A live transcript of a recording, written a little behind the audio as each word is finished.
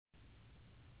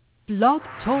Blog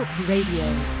Talk Radio.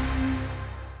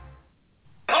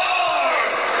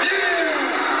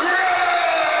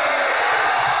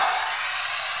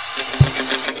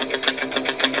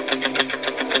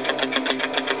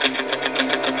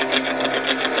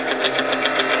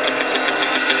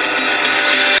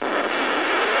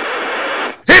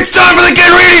 It's time for the Get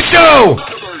Ready Show!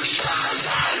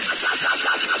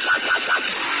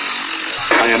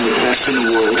 I am the best in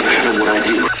the world at what I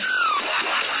do.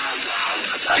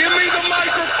 Give me the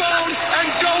microphone and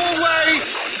go away!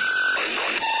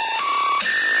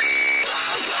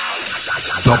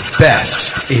 The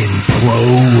best in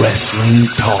pro wrestling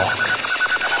talk.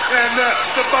 And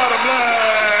that's the bottom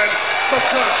line,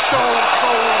 because Stone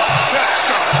Cold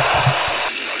Texas.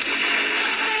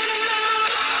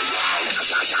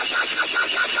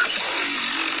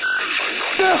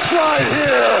 This right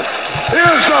here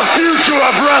is the future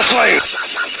of wrestling.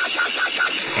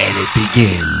 And it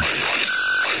begins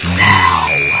now.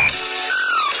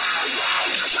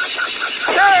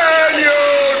 Can you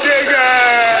dig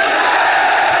it?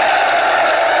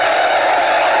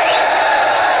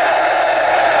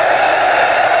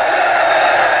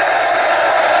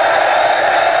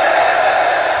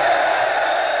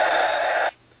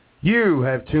 You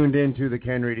have tuned into the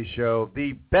Ken Reedy Show,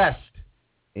 the best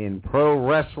in pro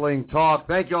wrestling talk.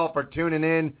 Thank you all for tuning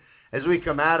in as we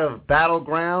come out of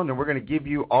BattleGround, and we're going to give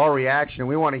you our reaction.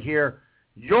 We want to hear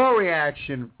your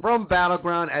reaction from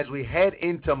BattleGround as we head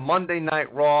into Monday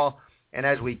Night Raw and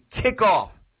as we kick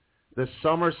off the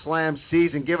SummerSlam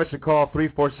season. Give us a call,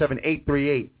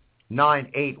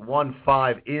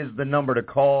 347-838-9815 is the number to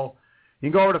call. You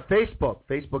can go over to Facebook,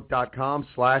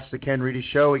 facebook.com/The Ken Reedy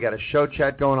Show. We got a show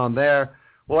chat going on there.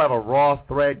 We'll have a Raw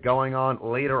thread going on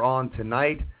later on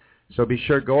tonight. So be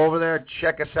sure to go over there,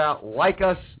 check us out, like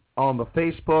us on the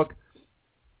Facebook,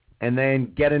 and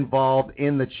then get involved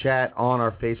in the chat on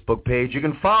our Facebook page. You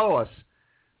can follow us.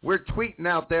 We're tweeting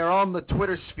out there on the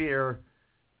Twitter sphere.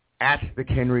 At The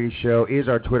Ken Reedy Show is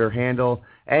our Twitter handle.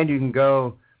 And you can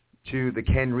go to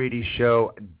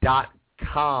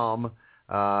thekenreedyshow.com.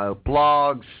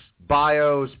 Blogs,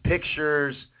 bios,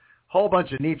 pictures, whole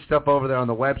bunch of neat stuff over there on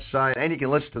the website, and you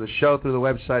can listen to the show through the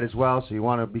website as well, so you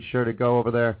want to be sure to go over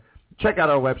there. Check out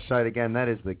our website again. That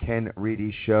is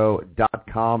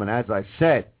thekenreedyshow.com. And as I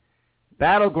said,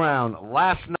 BattleGround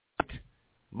last night,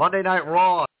 Monday Night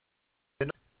Raw, the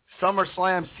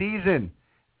SummerSlam season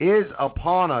is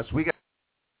upon us. We got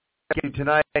you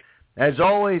tonight, as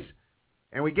always,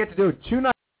 and we get to do it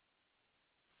tonight.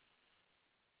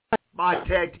 My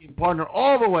tag team partner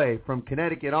all the way from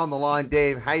Connecticut on the line.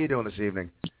 Dave, how you doing this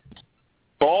evening?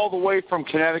 All the way from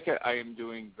Connecticut, I am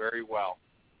doing very well.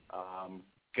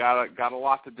 Got a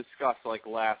lot to discuss like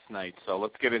last night, so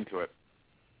let's get into it.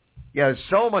 Yeah, there's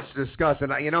so much to discuss,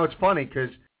 and it's funny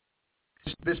because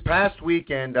this past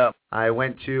weekend I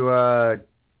went to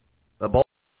the bowl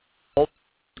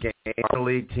game,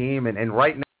 league team, and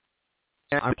right now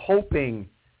I'm hoping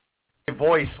my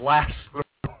voice lasts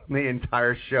the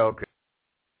entire show.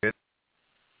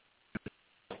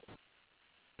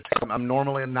 I'm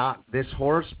normally not this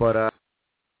hoarse, but I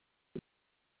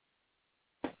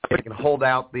can hold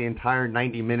out the entire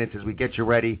 90 minutes as we get you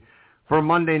ready for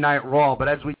Monday Night Raw. But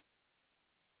as we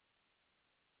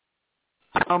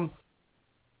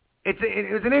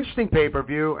it was an interesting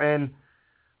pay-per-view, and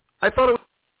I thought it was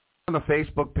on the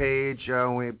Facebook page,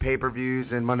 pay-per-views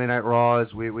and Monday Night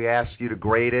Raws, we asked you to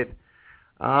grade it.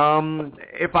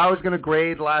 If I was going to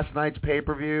grade last night's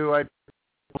pay-per-view, I'd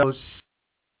go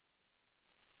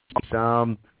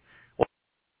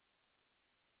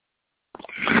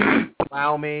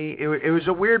allow me. It was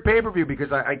a weird pay-per-view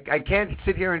because I can't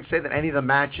sit here and say that any of the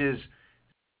matches.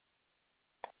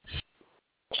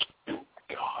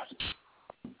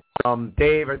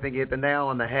 Dave, I think you hit the nail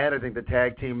on the head. I think the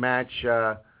tag team match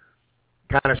kind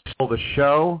of stole the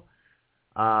show.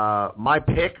 My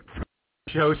pick for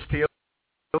show stealer,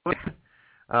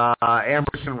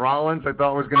 Ambrose and Rollins, I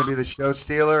thought was going to be the show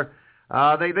stealer.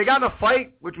 They got in a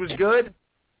fight, which was good.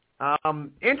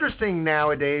 Interesting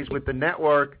nowadays with the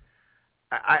network.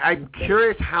 I'm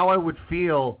curious how I would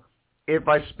feel if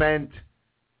I spent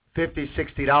 $50,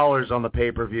 $60 on the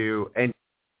pay-per-view and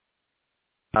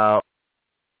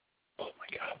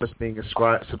just being a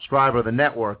subscriber of the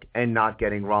network and not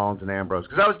getting Rollins and Ambrose.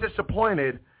 Because I was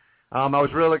disappointed. I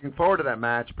was really looking forward to that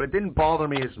match, but it didn't bother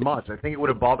me as much. I think it would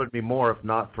have bothered me more if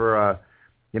not for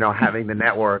having the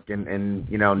network and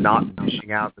not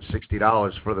dishing out the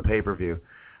 $60 for the pay-per-view.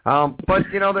 But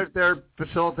they're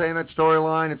facilitating that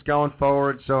storyline. It's going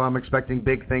forward, so I'm expecting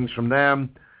big things from them.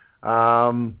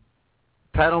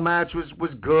 title match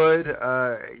was good.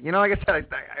 Like I said,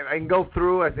 I can go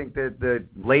through. I think that the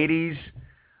ladies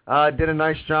did a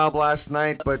nice job last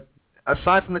night, but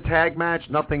aside from the tag match,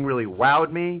 nothing really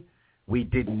wowed me. We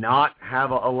did not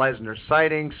have a Lesnar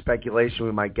sighting. Speculation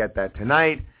we might get that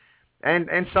tonight.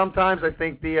 And sometimes I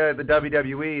think the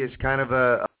WWE is kind of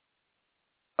a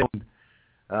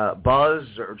buzz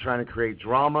or trying to create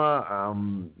drama.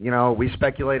 We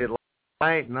speculated last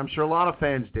night, and I'm sure a lot of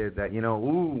fans did that,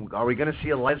 are we going to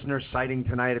see a Lesnar sighting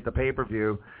tonight at the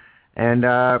pay-per-view?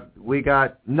 And we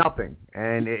got nothing.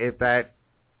 And if that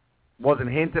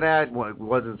wasn't hinted at,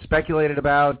 wasn't speculated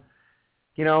about,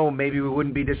 maybe we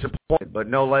wouldn't be disappointed. But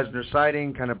no Lesnar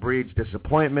sighting kind of breeds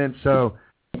disappointment. So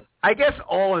I guess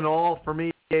all in all, for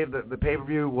me, Dave, the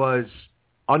pay-per-view was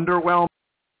underwhelming,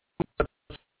 but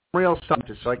real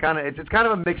substance. So it's kind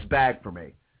of a mixed bag for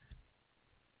me.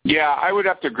 Yeah, I would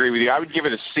have to agree with you. I would give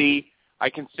it a C. I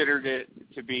considered it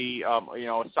to be,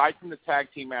 aside from the tag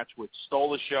team match, which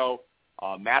stole the show,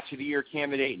 match of the year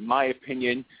candidate, in my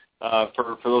opinion,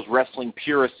 for those wrestling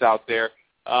purists out there.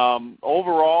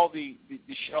 Overall, the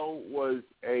show was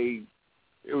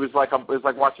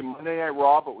like watching Monday Night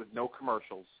Raw, but with no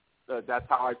commercials. That's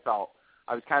how I felt.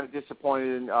 I was kind of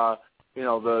disappointed in, the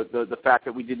fact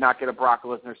that we did not get a Brock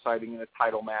Lesnar sighting in a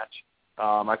title match.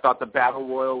 I thought the Battle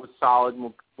Royal was solid,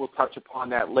 and we'll touch upon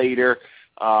that later.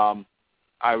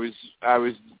 I was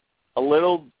a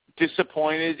little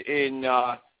disappointed in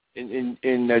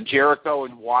Jericho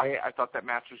and Wyatt. I thought that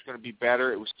match was going to be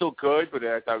better. It was still good, but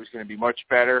I thought it was going to be much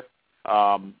better.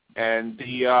 And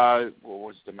what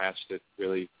was the match that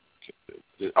really?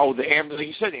 Like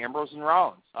you said, Ambrose and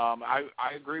Rollins. I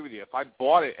agree with you. If I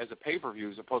bought it as a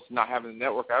pay-per-view as opposed to not having the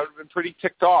network, I would have been pretty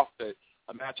ticked off that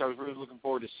a match I was really looking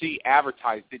forward to see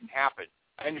advertised didn't happen.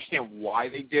 I understand why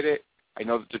they did it. I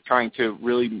know that they're trying to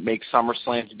really make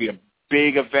SummerSlam to be a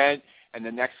big event, and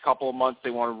the next couple of months they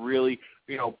want to really,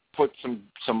 put some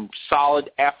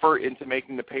solid effort into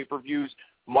making the pay-per-views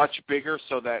much bigger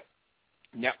so that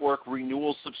network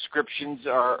renewal subscriptions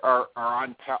are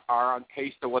on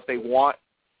pace to what they want.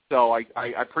 So I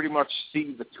pretty much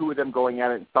see the two of them going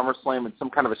at it in SummerSlam in some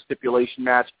kind of a stipulation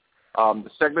match. The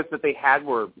segments that they had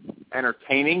were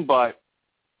entertaining, but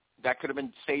that could have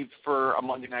been saved for a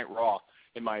Monday Night Raw,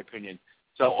 in my opinion.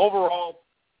 So overall,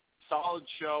 solid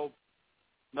show.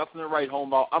 Nothing to write home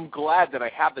about. I'm glad that I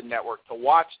have the network to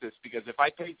watch this, because if I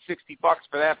paid $60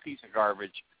 for that piece of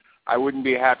garbage, I wouldn't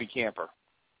be a happy camper.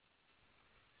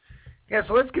 Yeah,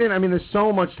 so let's get in. I mean, there's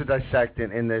so much to dissect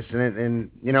in this,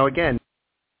 and again,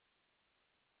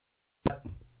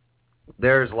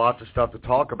 there's lots of stuff to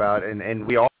talk about, and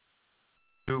we all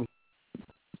do.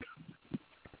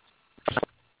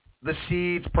 The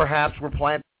seeds perhaps were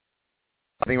planted.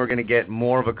 I think we're going to get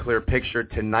more of a clear picture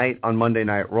tonight on Monday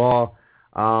Night Raw.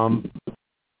 Upon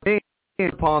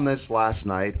this last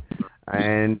night,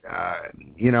 and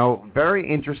very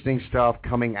interesting stuff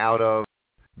coming out of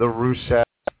the Rusev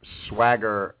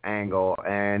Swagger angle,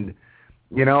 and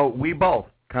we both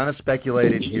kind of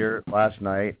speculated here last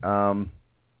night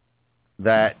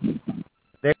that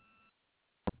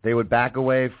they would back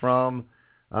away from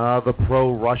the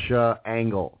pro-Russia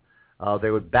angle.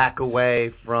 They would back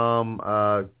away from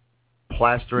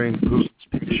plastering Putin's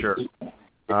picture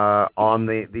on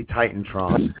the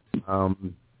Titantron.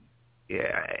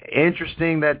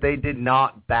 Interesting that they did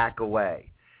not back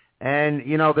away. And,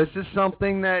 this is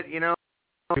something that,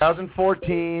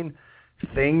 2014,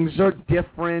 things are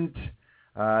different.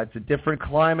 It's a different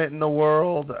climate in the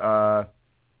world.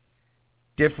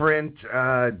 Different,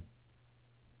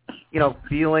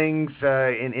 feelings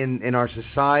in our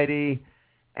society.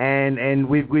 And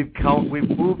we've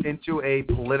moved into a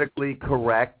politically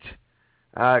correct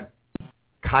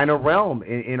kind of realm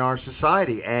in our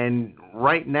society, and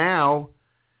right now,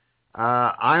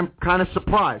 I'm kind of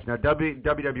surprised. Now,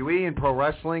 WWE and pro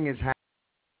wrestling is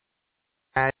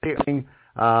having,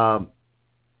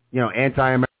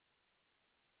 anti-American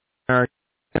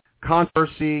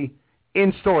controversy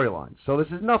in storylines. So this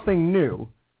is nothing new,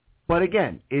 but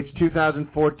again, it's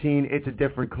 2014. It's a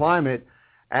different climate,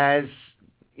 as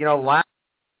last,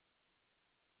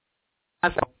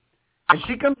 and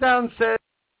she comes down and says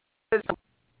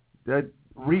that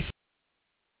recent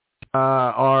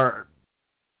are,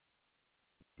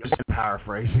 just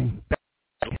paraphrasing,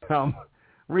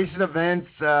 recent events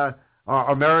are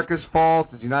America's fault,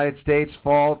 it's the United States'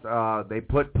 fault. They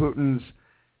put Putin's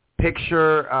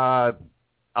picture up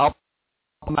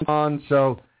on,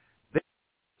 so they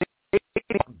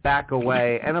back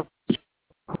away. And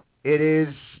it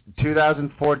is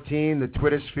 2014, the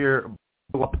Twitter sphere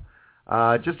blew up.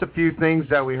 Just a few things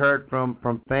that we heard from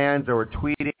fans that were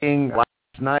tweeting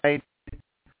last night.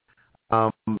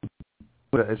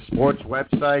 A sports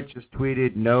website just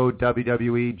tweeted, no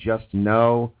WWE, just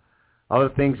no. Other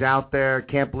things out there,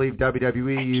 can't believe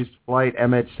WWE used flight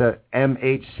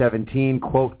MH17,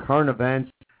 quote, current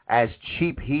events as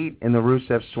cheap heat in the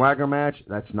Rusev Swagger match.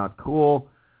 That's not cool.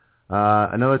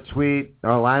 Another tweet,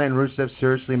 are Lana and Rusev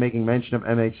seriously making mention of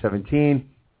MH17?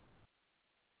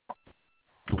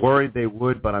 Worried they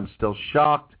would, but I'm still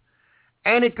shocked.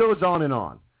 And it goes on and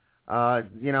on.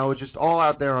 Just all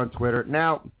out there on Twitter.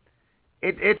 Now,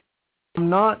 I'm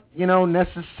not,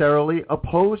 necessarily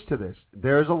opposed to this.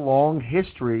 There's a long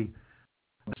history,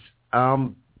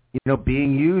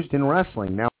 being used in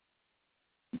wrestling. Now,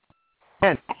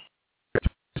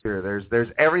 there's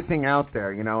everything out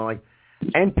there,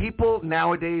 and people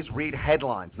nowadays read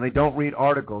headlines and they don't read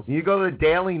articles. And you go to the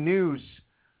Daily News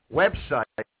website,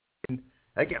 and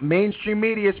again, mainstream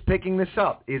media is picking this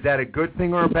up. Is that a good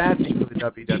thing or a bad thing for the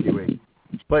WWE?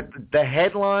 But the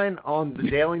headline on the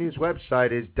Daily News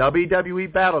website is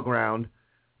WWE BattleGround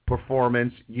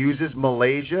performance uses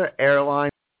Malaysia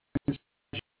Airlines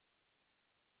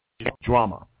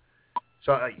drama.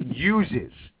 So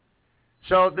uses.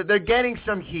 So they're getting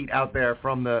some heat out there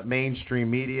from the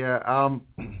mainstream media. I'm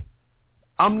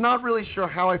not really sure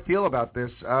how I feel about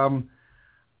this.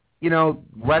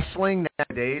 Wrestling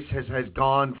nowadays has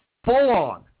gone full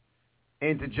on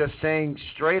into just saying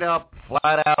straight up,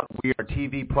 flat out, we are a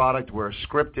TV product, we're a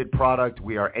scripted product,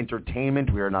 we are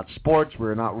entertainment, we are not sports, we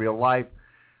are not real life.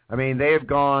 I mean, they have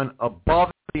gone above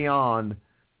and beyond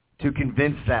to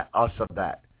convince us of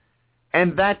that.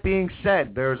 And that being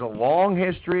said, there's a long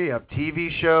history of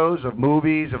TV shows, of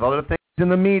movies, of other things in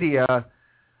the media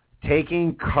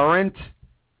taking current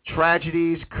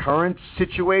tragedies, current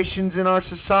situations in our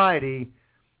society,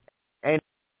 and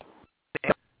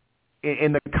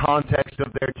in the context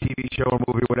of their TV show or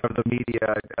movie, whatever the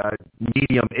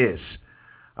medium is.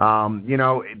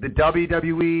 The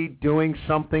WWE doing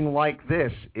something like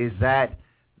this, is that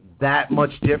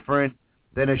much different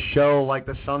than a show like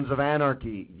the Sons of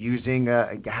Anarchy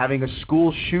having a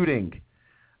school shooting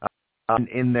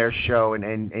in their show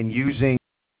and using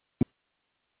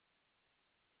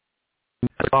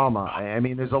drama? I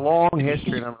mean, there's a long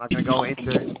history, and I'm not going to go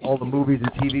into all the movies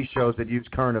and TV shows that use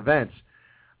current events.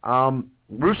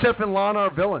 Rusev and Lana are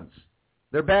villains.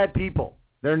 They're bad people.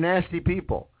 They're nasty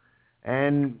people.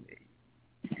 And,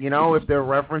 if they're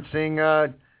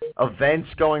referencing events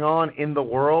going on in the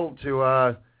world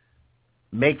to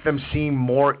make them seem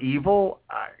more evil,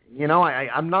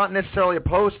 I'm not necessarily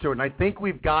opposed to it. And I think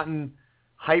we've gotten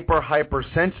hyper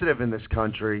sensitive in this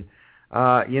country.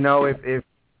 If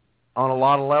on a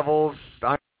lot of levels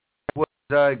I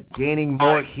was gaining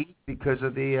more heat because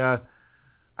of the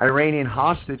Iranian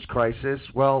hostage crisis,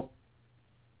 well,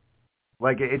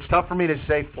 it's tough for me to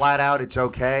say flat out it's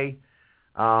okay.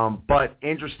 But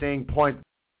interesting point,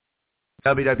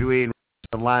 WWE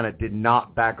and Lana did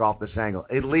not back off this angle,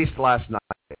 at least last night.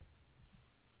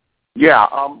 Yeah,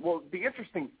 well, the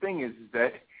interesting thing is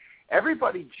that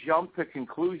everybody jumped to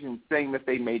conclusions saying that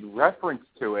they made reference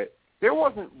to it. There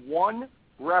wasn't one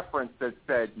reference that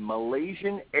said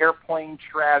Malaysian airplane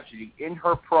tragedy in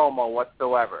her promo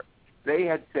whatsoever. They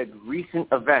had said recent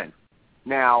events.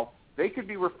 Now, they could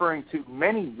be referring to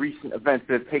many recent events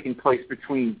that have taken place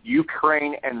between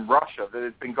Ukraine and Russia that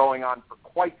has been going on for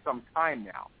quite some time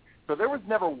now. So there was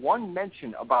never one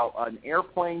mention about an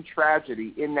airplane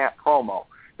tragedy in that promo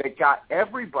that got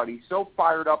everybody so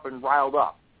fired up and riled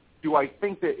up. Do I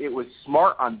think that it was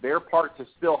smart on their part to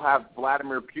still have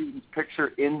Vladimir Putin's picture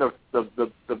in the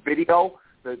video,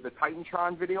 the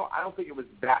Titantron video? I don't think it was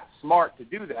that smart to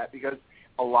do that, because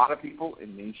a lot of people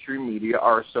in mainstream media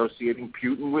are associating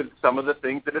Putin with some of the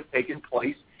things that have taken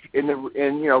place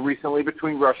recently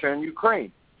between Russia and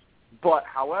Ukraine. But,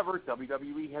 however,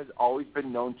 WWE has always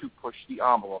been known to push the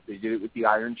envelope. They did it with the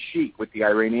Iron Sheik, with the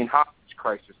Iranian hostage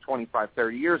crisis 25,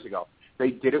 30 years ago.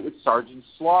 They did it with Sergeant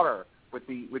Slaughter, with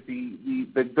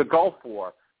the Gulf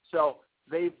War. So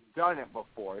they've done it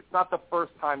before. It's not the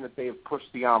first time that they have pushed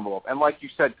the envelope. And like you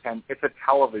said, Ken, it's a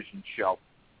television show.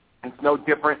 It's no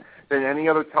different than any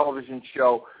other television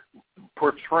show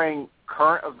portraying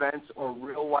current events or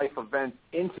real-life events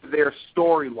into their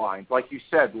storylines, like you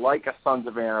said, like a Sons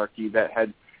of Anarchy that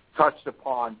had touched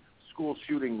upon school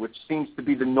shooting, which seems to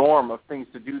be the norm of things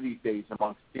to do these days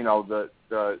amongst,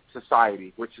 the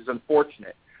society, which is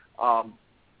unfortunate.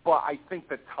 But I think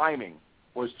the timing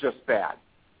was just bad.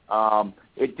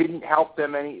 It didn't help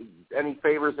them any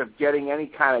favors of getting any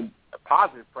kind of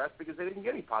positive press, because they didn't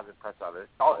get any positive press out of it.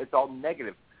 It's all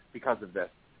negative because of this.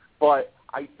 But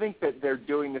I think that they're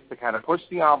doing this to kind of push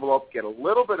the envelope, get a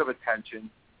little bit of attention.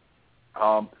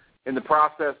 In the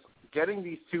process, getting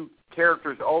these two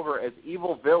characters over as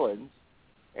evil villains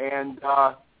and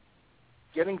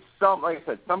getting some, like I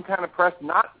said, some kind of press,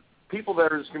 not people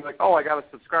that are just going to be like, oh, I got to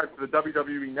subscribe to the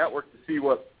WWE Network to see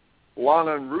what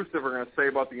Lana and Rusev are going to say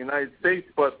about the United States,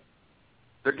 but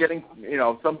they're getting,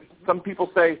 some people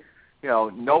say,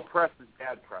 no press is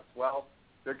bad press. Well,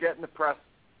 they're getting the press.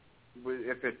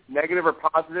 If it's negative or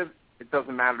positive, it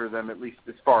doesn't matter to them, at least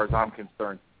as far as I'm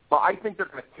concerned. But I think they're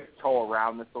going to tiptoe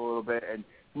around this a little bit and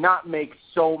not make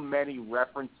so many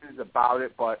references about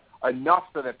it, but enough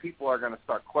so that people are going to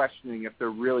start questioning if they're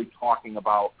really talking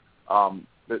about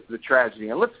the tragedy.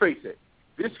 And let's face it,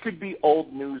 this could be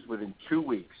old news within 2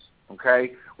 weeks.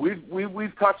 Okay,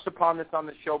 we've touched upon this on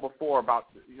the show before about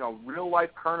real life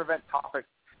current event topics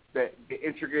that get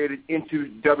integrated into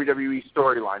WWE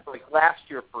storylines. Like last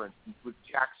year, for instance, with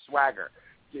Jack Swagger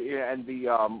and the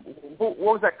what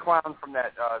was that clown from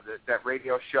that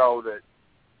radio show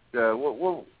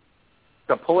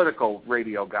the political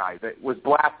radio guy that was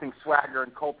blasting Swagger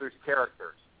and Coulter's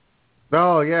characters.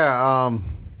 Oh yeah,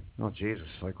 oh Jesus,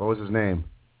 like what was his name?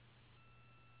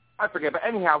 I forget, but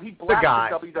anyhow, he blasted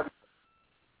WWE.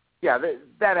 Yeah,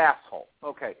 that asshole.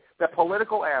 Okay, that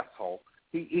political asshole.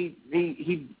 He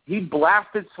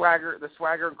blasted the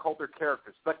Swagger and Coulter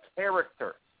characters. The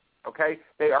characters. Okay,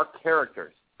 they are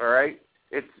characters. All right.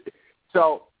 It's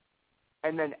so,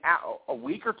 and then a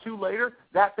week or two later,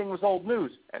 that thing was old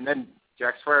news, and then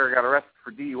Jack Swagger got arrested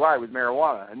for DUI with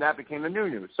marijuana, and that became the new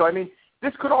news. So I mean,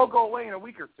 this could all go away in a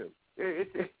week or two.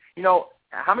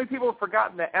 How many people have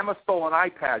forgotten that Emma stole an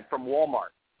iPad from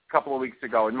Walmart a couple of weeks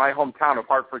ago in my hometown of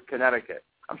Hartford, Connecticut?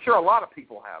 I'm sure a lot of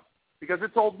people have, because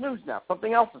it's old news now.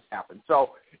 Something else has happened.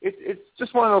 So it's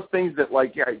just one of those things that,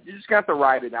 like, yeah, you just got to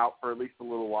ride it out for at least a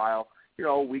little while,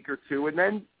 a week or two, and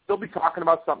then they'll be talking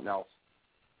about something else.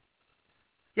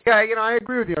 Yeah, I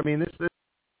agree with you. I mean,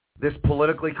 this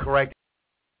politically correct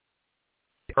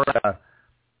era,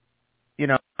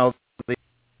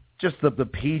 just the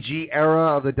PG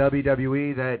era of the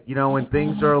WWE that, when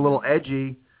things are a little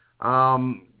edgy,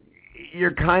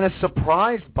 you're kind of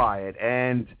surprised by it.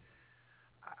 And,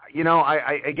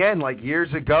 I again, like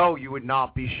years ago, you would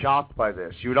not be shocked by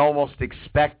this. You would almost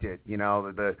expect it.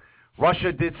 The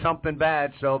Russia did something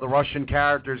bad, so the Russian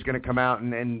character is going to come out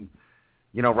and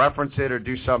reference it or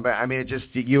do something. I mean,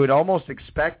 you would almost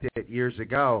expect it years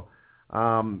ago.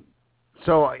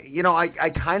 So,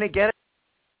 I kind of get it.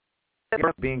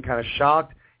 Being kind of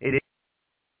shocked. It is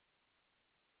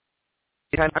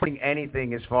kind of putting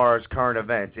anything as far as current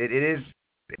events. It is,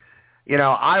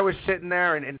 I was sitting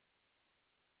there and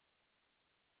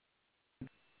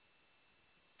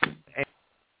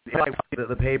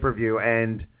the pay-per-view,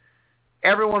 and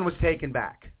everyone was taken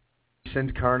back.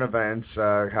 Recent current events,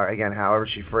 however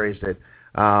she phrased it.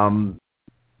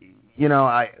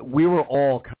 We were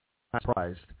all kind of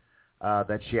surprised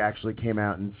that she actually came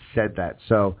out and said that.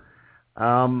 So.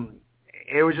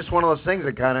 It was just one of those things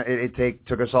that kind of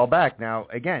took us all back. Now,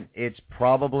 again, it's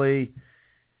probably,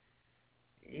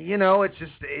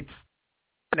 it's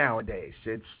nowadays.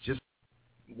 It's just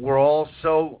we're all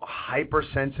so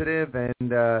hypersensitive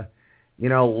and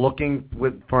looking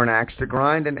for an axe to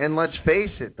grind. And let's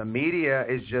face it, the media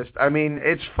is just. I mean,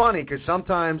 it's funny because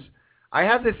sometimes I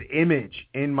have this image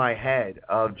in my head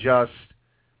of just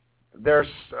there's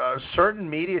certain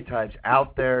media types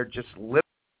out there just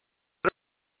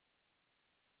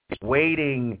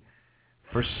waiting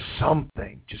for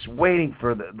something, just waiting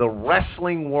for the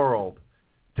wrestling world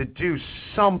to do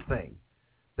something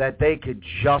that they could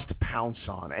just pounce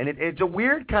on. And it's a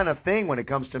weird kind of thing when it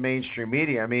comes to mainstream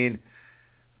media. I mean,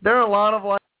 there are a lot of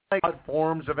like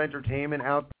forms of entertainment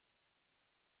out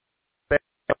there,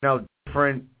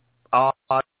 different odds.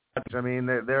 I mean,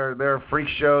 there are freak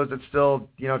shows that still,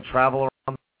 travel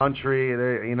around the country.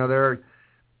 There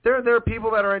are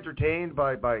people that are entertained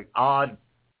by odd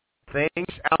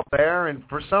things out there, and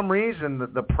for some reason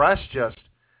the press just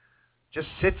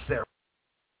sits there.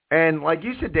 And like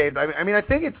you said, Dave, I mean, I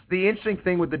think it's the interesting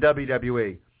thing with the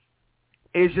WWE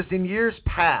is just in years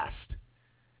past,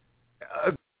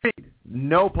 agreed,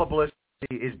 no publicity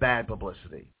is bad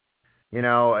publicity.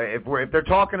 If they're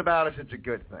talking about us, it's a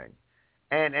good thing,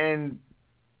 and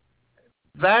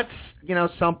that's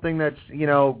something that's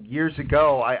years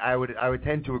ago I would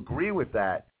tend to agree with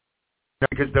that.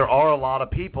 Because there are a lot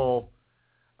of people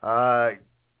that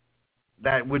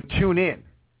would tune in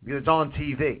because it's on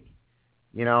TV,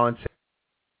 and say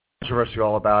controversy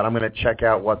all about. I'm going to check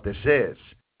out what this is.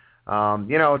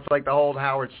 It's like the whole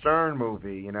Howard Stern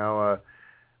movie.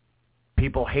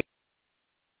 People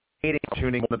hating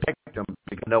tuning on the victim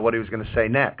because they know what he was going to say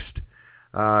next.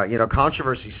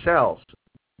 Controversy sells.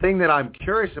 The thing that I'm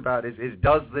curious about is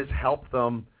does this help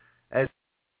them as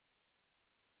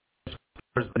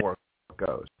far as the network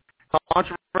goes.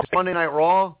 Controversial Monday Night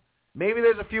Raw, maybe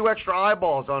there's a few extra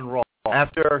eyeballs on Raw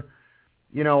after,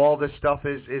 all this stuff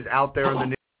is out there in the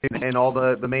news and all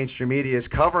the mainstream media is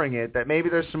covering it, that maybe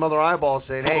there's some other eyeballs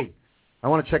saying, hey, I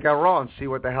want to check out Raw and see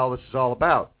what the hell this is all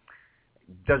about.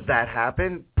 Does that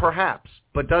happen? Perhaps.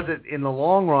 But does it, in the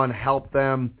long run, help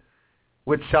them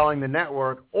with selling the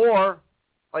network? Or,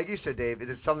 like you said, Dave, is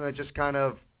it something that just kind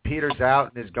of peters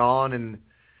out and is gone in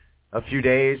a few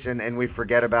days and we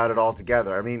forget about it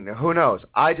altogether? I mean, who knows?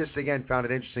 I just, again, found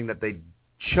it interesting that they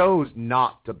chose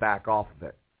not to back off of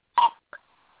it.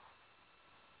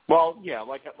 Well, yeah,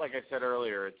 like I said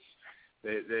earlier, it's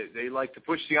they like to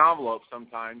push the envelope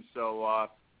sometimes. So, I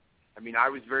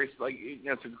was very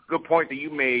it's a good point that you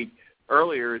made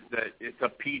earlier, is that it's a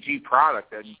PG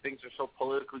product and things are so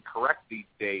politically correct these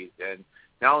days, and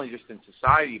not only just in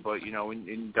society, but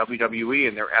in WWE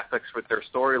and their ethics with their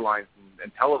storylines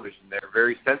and television, they're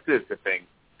very sensitive to things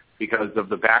because of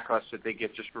the backlash that they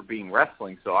get just for being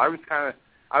wrestling. So I was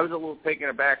a little taken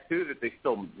aback too that they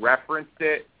still referenced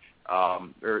it.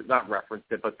 Or not referenced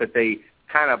it, but that they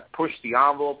kind of pushed the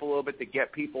envelope a little bit to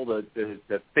get people to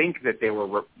think that they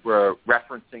were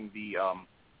referencing the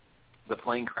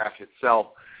plane crash itself.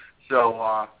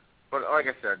 So, but like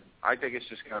I said, I think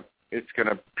it's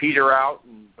gonna peter out,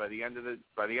 and by the end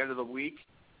of the week,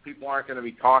 people aren't going to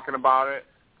be talking about it.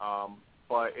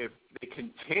 But if they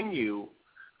continue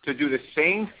to do the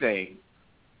same thing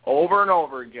over and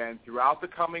over again throughout the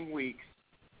coming weeks,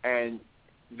 and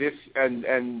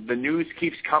the news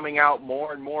keeps coming out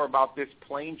more and more about this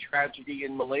plane tragedy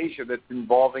in Malaysia that's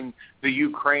involving the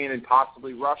Ukraine and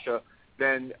possibly Russia,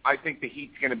 then I think the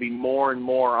heat's going to be more and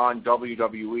more on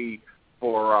WWE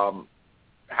for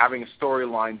having a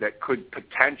storyline that could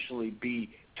potentially be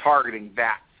targeting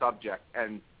that subject,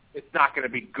 and it's not going to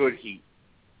be good heat.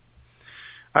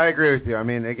 I agree with you. I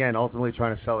mean, again, ultimately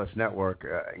trying to sell this network,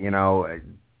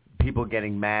 people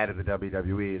getting mad at the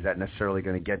WWE, is that necessarily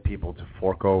going to get people to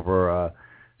fork over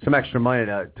some extra money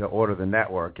to order the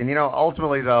network? And,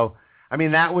 ultimately, though,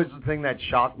 that was the thing that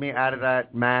shocked me out of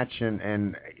that match,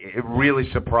 and it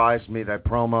really surprised me, that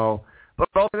promo.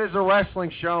 But it is a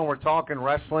wrestling show, and we're talking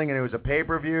wrestling, and it was a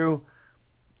pay-per-view.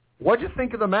 What'd you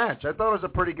think of the match? I thought it was a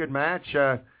pretty good match.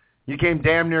 You came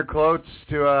damn near close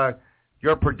to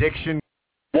your prediction.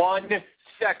 1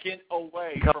 second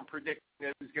away from predicting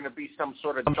it was going to be some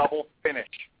sort of double finish.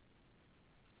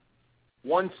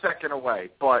 1 second away.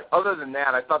 But other than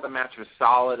that, I thought the match was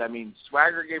solid.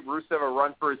 Swagger gave Rusev a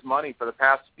run for his money for the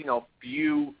past,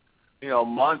 few,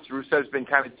 months. Rusev's been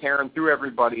kind of tearing through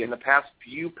everybody. In the past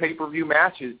few pay-per-view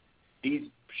matches, he's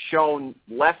shown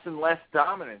less and less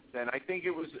dominance. And I think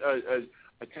it was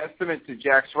a testament to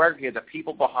Jack Swagger. He had the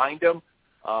people behind him,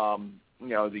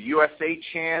 the USA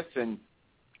chants, and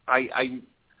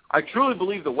I truly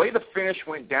believe the way the finish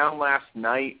went down last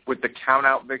night with the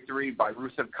count-out victory by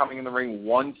Rusev coming in the ring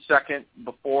 1 second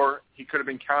before he could have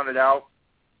been counted out,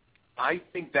 I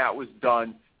think that was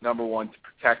done, number one, to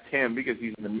protect him because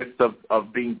he's in the midst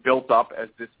of being built up as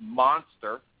this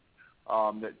monster,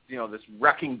 this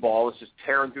wrecking ball is just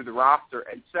tearing through the roster.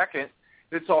 And second,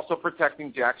 it's also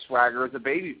protecting Jack Swagger as a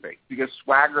babyface because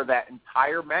Swagger, that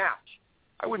entire match,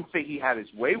 I wouldn't say he had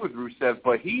his way with Rusev,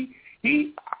 but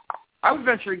I would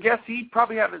venture to guess he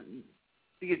probably had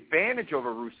the advantage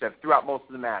over Rusev throughout most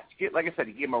of the match. Like I said,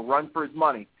 he gave him a run for his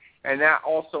money, and that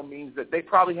also means that they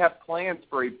probably have plans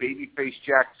for a babyface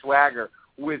Jack Swagger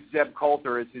with Zeb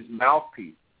Coulter as his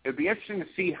mouthpiece. It would be interesting to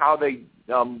see how they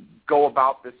go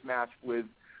about this match with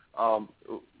how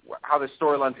the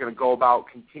storyline is going to go about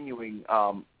continuing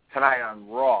tonight on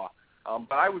Raw.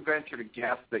 But I would venture to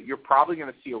guess that you're probably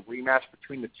going to see a rematch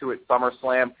between the two at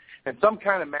SummerSlam and some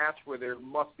kind of match where there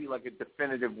must be like a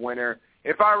definitive winner.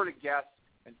 If I were to guess,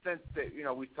 and since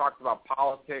that, we've talked about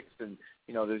politics and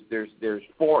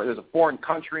there's a foreign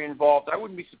country involved, I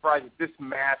wouldn't be surprised if this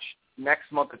match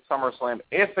next month at SummerSlam,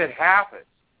 if it happens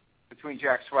between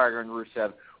Jack Swagger and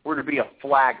Rusev, were to be a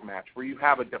flag match where you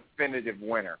have a definitive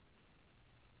winner.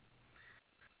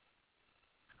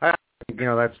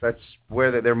 That's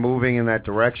where they're moving in that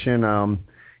direction.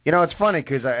 It's funny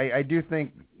because I do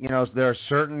think, there are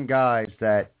certain guys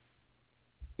that,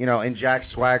 in Jack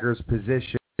Swagger's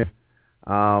position, this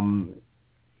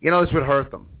would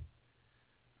hurt them.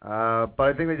 But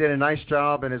I think they did a nice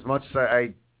job, and as much as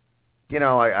I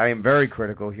am very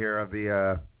critical here of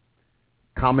the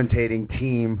commentating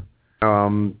team.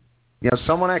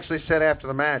 Someone actually said after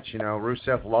the match,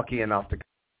 Rusev lucky enough to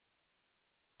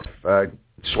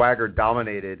Swagger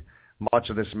dominated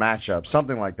much of this matchup,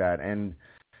 something like that, and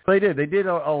they did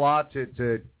a lot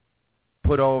to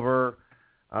put over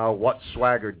what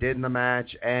Swagger did in the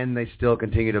match, and they still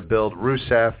continue to build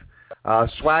Rusev.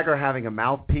 Swagger having a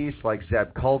mouthpiece like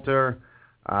Zeb Coulter,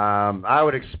 I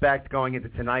would expect going into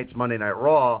tonight's Monday Night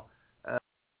Raw,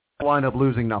 he'll wind up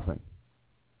losing nothing.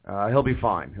 He'll be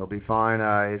fine. He'll be fine.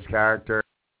 His character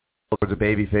as a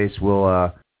babyface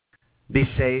will be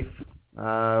safe,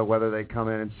 whether they come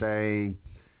in and say,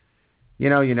 you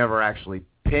never actually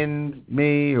pinned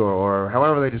me, or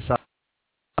however they decide.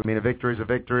 I mean, a victory is a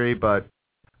victory, but,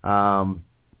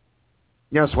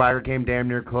 Swagger came damn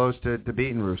near close to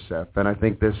beating Rusev, and I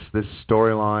think this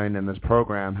storyline and this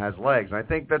program has legs. And I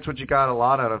think that's what you got a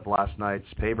lot out of last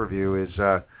night's pay-per-view is,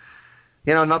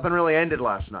 nothing really ended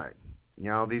last night.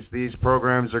 These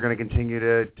programs are going to continue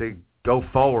to go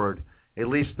forward, at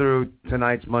least through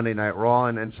tonight's Monday Night Raw,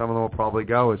 and some of them will probably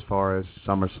go as far as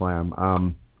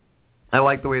SummerSlam. I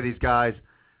like the way these guys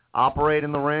operate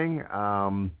in the ring.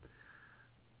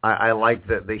 I like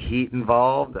the heat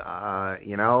involved,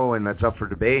 and that's up for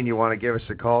debate. And you want to give us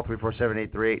a call,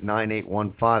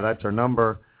 347-838-9815. That's our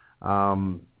number.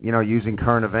 Using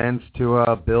current events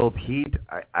to build heat,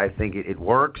 I think it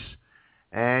works.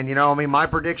 And, my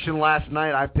prediction last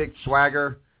night, I picked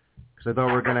Swagger because I thought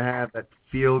we were going to have that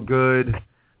feel-good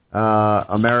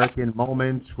American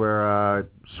moment where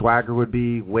Swagger would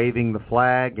be waving the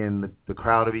flag and the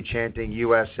crowd would be chanting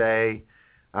USA.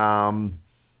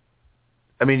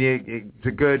 It's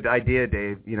a good idea,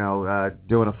 Dave,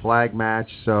 doing a flag match.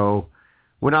 So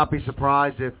would not be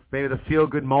surprised if maybe the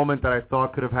feel-good moment that I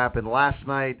thought could have happened last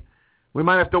night, we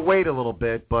might have to wait a little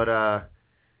bit, but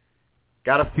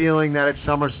got a feeling that at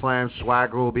SummerSlam,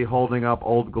 Swagger will be holding up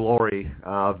Old Glory,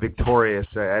 victorious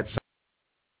at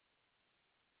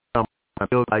some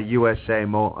USA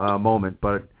moment.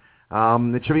 But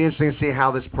it should be interesting to see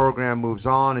how this program moves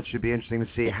on. It should be interesting to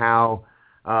see how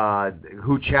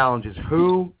who challenges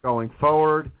who going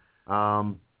forward.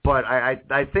 But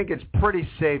I think it's pretty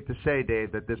safe to say,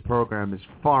 Dave, that this program is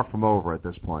far from over at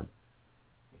this point.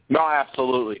 No,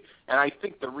 absolutely. And I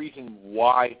think the reason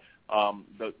why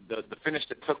the finish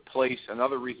that took place,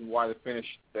 another reason why the finish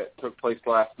that took place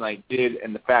last night did,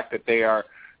 and the fact that they are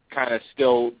kind of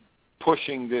still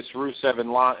pushing this Rusev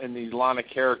and these Lana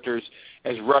characters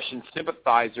as Russian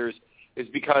sympathizers is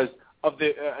because of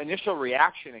the initial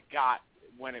reaction it got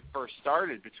when it first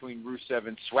started between Rusev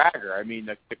and Swagger. I mean,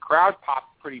 the crowd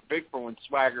popped pretty big for when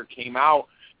Swagger came out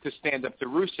to stand up to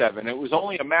Rusev, and it was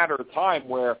only a matter of time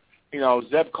where,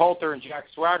 Zeb Coulter and Jack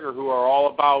Swagger, who are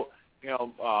all about,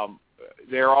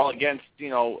 they're all against,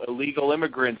 illegal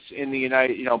immigrants in the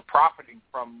profiting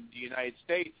from the United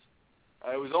States.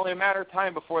 It was only a matter of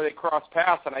time before they crossed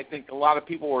paths, and I think a lot of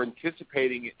people were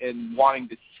anticipating and wanting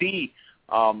to see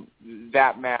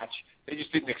that match. They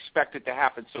just didn't expect it to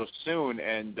happen so soon,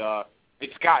 and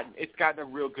it's gotten a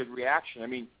real good reaction. I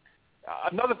mean,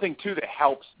 another thing too that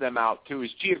helps them out too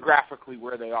is geographically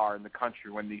where they are in the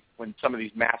country when some of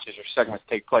these matches or segments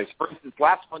take place. For instance,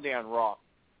 last Monday on Raw,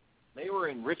 they were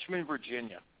in Richmond,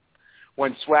 Virginia,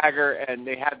 when Swagger and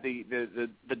they had the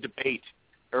debate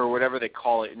or whatever they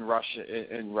call it in Russian,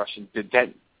 the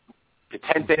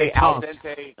detente, al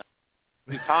dente.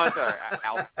 Al dente.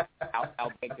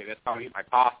 That's how I eat my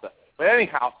pasta. But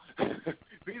anyhow,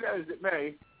 be that as it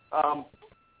may,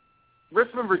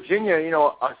 Richmond, Virginia,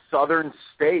 a southern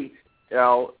state,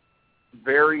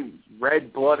 very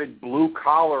red-blooded,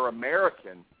 blue-collar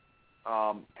American,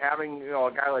 having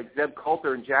a guy like Zeb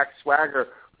Coulter and Jack Swagger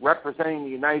representing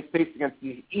the United States against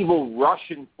these evil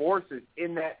Russian forces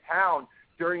in that town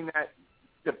during that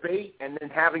debate, and then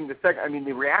having the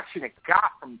reaction it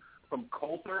got from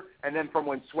Coulter, and then from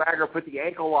when Swagger put the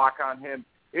ankle lock on him,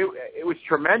 it was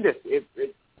tremendous.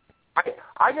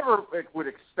 I never would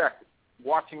expect,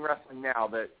 watching wrestling now,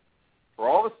 that for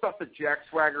all the stuff that Jack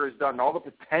Swagger has done, all the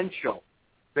potential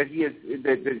that he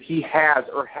has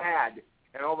or had,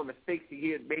 and all the mistakes that he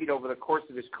had made over the course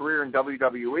of his career in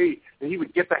WWE, that he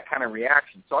would get that kind of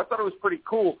reaction. So I thought it was pretty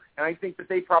cool, and I think that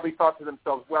they probably thought to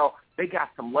themselves, well, they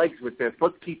got some legs with this.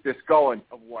 Let's keep this going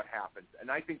of what happens.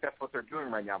 And I think that's what they're doing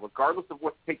right now. Regardless of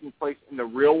what's taking place in the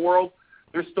real world,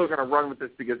 they're still going to run with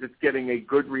this because it's getting a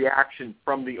good reaction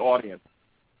from the audience.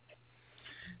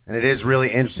 And it is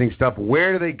really interesting stuff.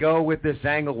 Where do they go with this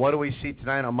angle? What do we see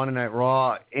tonight on Monday Night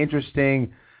Raw?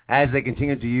 Interesting as they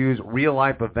continue to use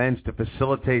real-life events to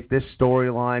facilitate this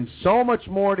storyline. So much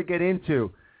more to get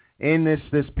into in this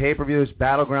pay-per-view, this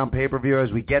BattleGround pay-per-view,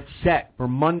 as we get set for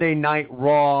Monday Night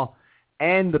Raw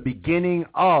and the beginning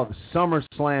of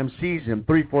SummerSlam season.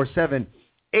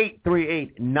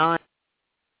 347-838-9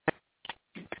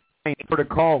 for the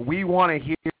call. We want to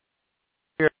hear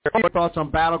your thoughts on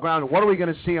BattleGround. What are we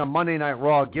going to see on Monday Night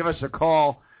Raw? Give us a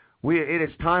call. It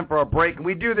is time for a break, and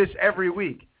we do this every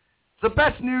week. It's the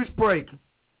best news break,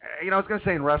 I was going to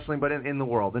say in wrestling, but in the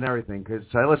world and everything, because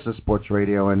I listen to sports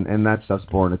radio, and that stuff's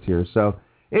boring to tears. So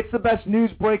it's the best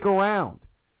news break around.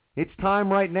 It's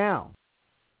time right now.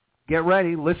 Get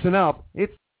ready. Listen up.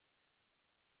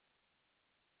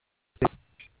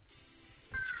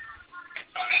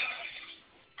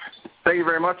 Thank you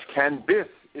very much, Ken. This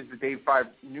is the Day 5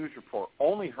 News Report,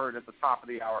 only heard at the top of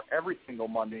the hour every single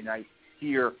Monday night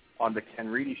here on the Ken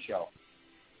Reedy Show.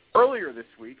 Earlier this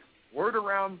week, word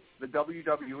around the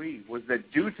WWE was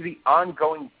that due to the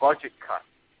ongoing budget cuts,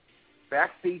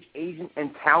 backstage agent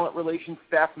and talent relations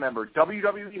staff member,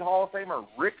 WWE Hall of Famer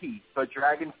Ricky the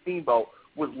Dragon Steamboat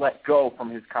was let go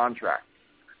from his contract.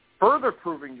 Further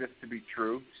proving this to be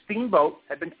true, Steamboat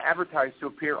had been advertised to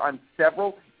appear on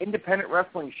several independent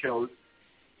wrestling shows,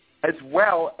 as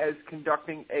well as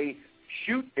conducting a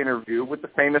shoot interview with the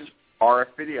famous RF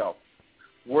Video.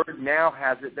 Word now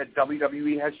has it that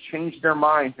WWE has changed their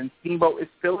minds, and Steamboat is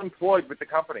still employed with the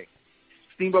company.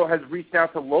 Steamboat has reached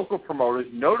out to local promoters,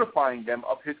 notifying them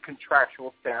of his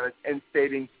contractual status and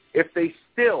stating if they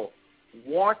still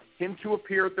want him to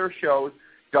appear at their shows,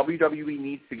 WWE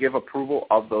needs to give approval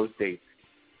of those dates.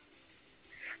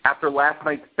 After last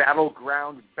night's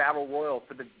BattleGround Battle Royal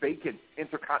for the vacant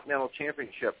Intercontinental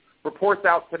Championship, reports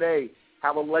out today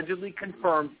have allegedly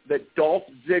confirmed that Dolph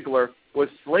Ziggler was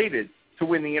slated to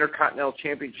win the Intercontinental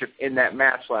Championship in that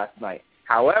match last night.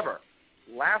 However,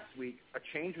 last week a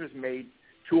change was made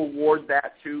to award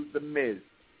that to The Miz,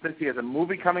 since he has a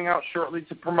movie coming out shortly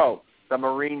to promote, The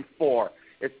Marine 4.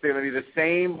 It's going to be the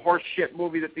same horseshit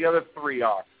movie that the other three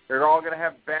are. They're all going to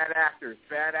have bad actors,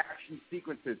 bad action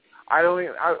sequences.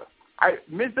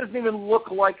 Miz doesn't even look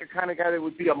like a kind of guy that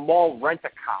would be a mall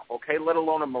rent-a-cop, okay, let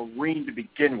alone a Marine to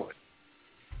begin with.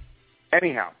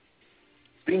 Anyhow,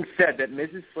 it's being said that Miz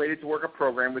is slated to work a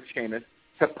program with Sheamus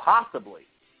to possibly,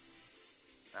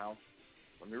 now,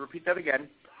 let me repeat that again,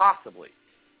 possibly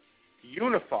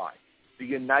unify the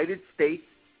United States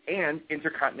and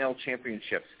Intercontinental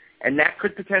Championships. And that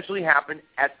could potentially happen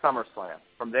at SummerSlam.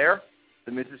 From there,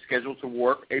 The Miz is scheduled to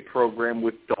work a program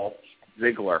with Dolph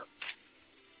Ziggler.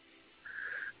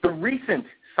 The recent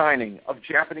signing of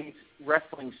Japanese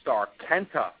wrestling star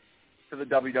Kenta to the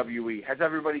WWE has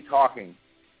everybody talking.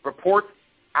 Reports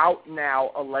out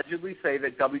now allegedly say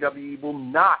that WWE will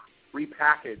not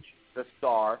repackage the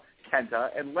star, Kenta,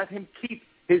 and let him keep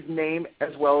his name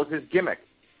as well as his gimmick,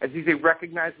 as he's a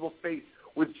recognizable face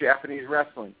with Japanese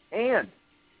wrestling, and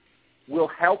will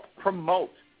help promote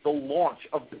the launch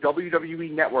of the WWE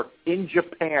Network in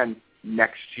Japan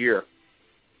next year.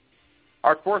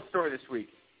 Our fourth story this week.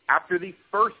 After the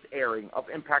first airing of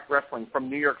Impact Wrestling from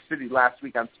New York City last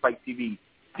week on Spike TV,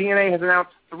 TNA has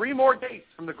announced 3 more dates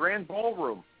from the Grand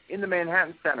Ballroom in the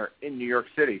Manhattan Center in New York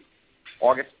City.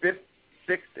 August 5th,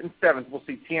 6th, and 7th, we'll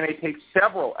see TNA tape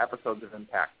several episodes of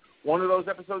Impact. One of those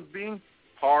episodes being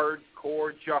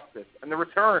Hardcore Justice and the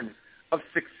return of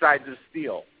Six Sides of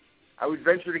Steel. I would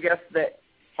venture to guess that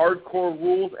Hardcore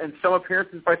Rules and some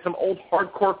appearances by some old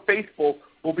hardcore faithful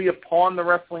will be upon the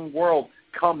wrestling world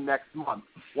come next month.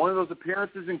 One of those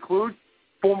appearances includes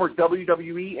former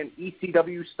WWE and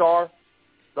ECW star,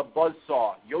 the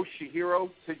Buzzsaw, Yoshihiro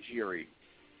Tajiri.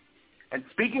 And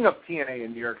speaking of TNA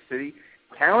in New York City,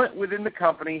 talent within the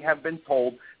company have been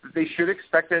told that they should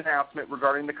expect an announcement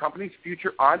regarding the company's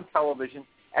future on television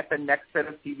at the next set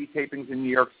of TV tapings in New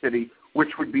York City, which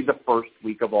would be the first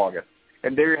week of August.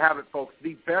 And there you have it, folks,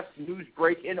 the best news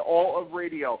break in all of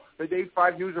radio, the Day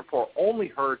 5 News Report, only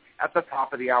heard at the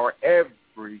top of the hour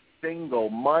every single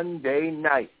Monday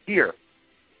night here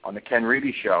on the Ken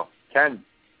Reedy Show. Ken,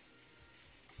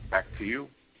 back to you.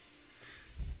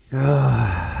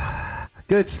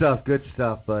 Good stuff,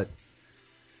 but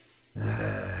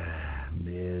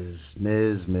Miz.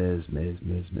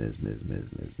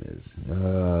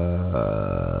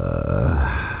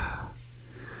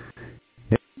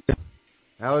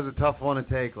 That was a tough one to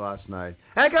take last night.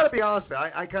 And I got to be honest with you,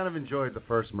 I kind of enjoyed the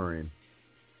first Marine.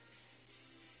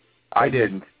 I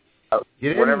didn't.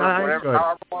 You didn't?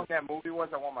 However long that movie was,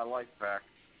 I want my life back.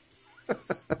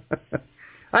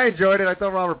 I enjoyed it. I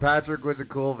thought Robert Patrick was a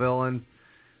cool villain.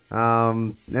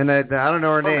 And I don't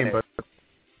know her name, but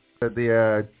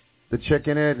the chick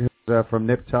in it who's from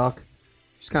Nip Tuck,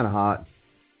 she's kind of hot.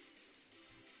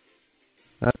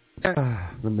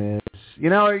 The Miz.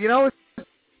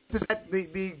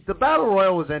 The Battle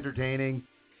Royal was entertaining,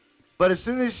 but as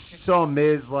soon as she saw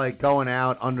Miz like going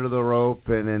out under the rope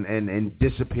and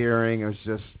disappearing, it was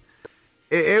just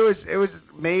it was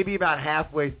maybe about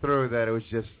halfway through that it was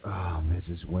just, oh, Miz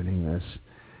is winning this.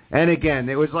 And again,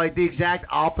 it was like the exact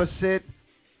opposite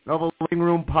of a living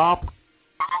room pop.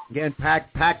 Again,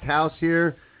 packed house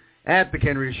here at the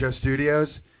Ken Reedy Show studios.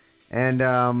 And,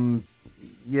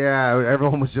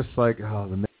 everyone was just like, oh,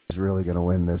 the Miz is really going to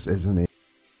win this, isn't he?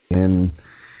 And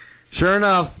sure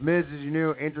enough, Miz is your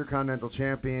new Intercontinental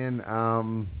Champion. I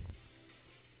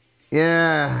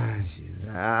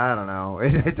don't know.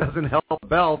 It doesn't help the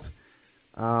belt.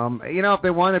 If they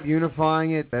wind up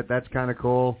unifying it, that's kind of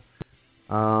cool.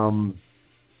 I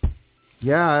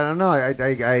don't know.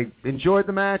 I enjoyed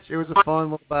the match. It was a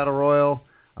fun little battle royal.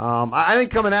 I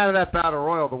think coming out of that battle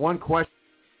royal, the one question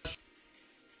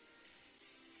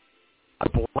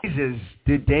is,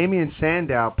 did Damian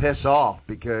Sandow piss off?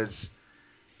 Because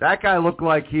that guy looked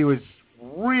like he was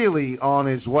really on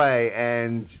his way,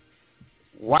 and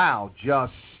wow,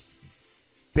 just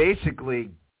basically,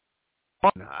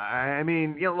 I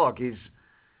mean, look, he's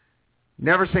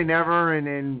never say never,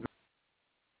 and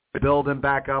build him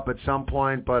back up at some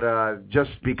point, but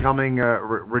just becoming a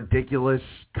ridiculous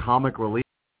comic relief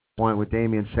point with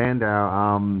Damian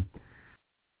Sandow.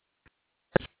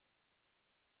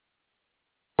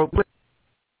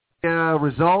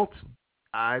 Result,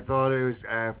 I thought it was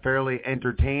fairly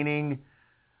entertaining.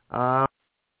 Royal,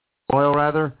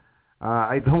 rather.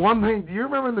 The one thing, do you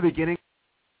remember in the beginning,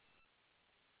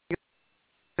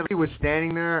 he was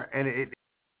standing there, and it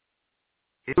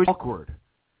was awkward.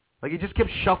 Like, he just kept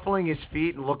shuffling his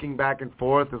feet and looking back and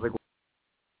forth. It was like,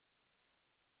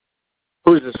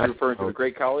 who is this referring to? The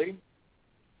Great Khali?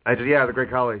 The Great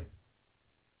Khali.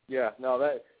 Yeah, no,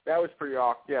 that was pretty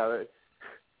awkward. Yeah,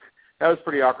 that was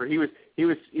pretty awkward. He was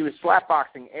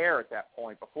slapboxing air at that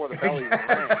point before the belly even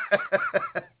ran.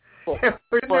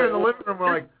 We're in there in the living room.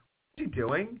 We're like, what's he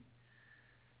doing?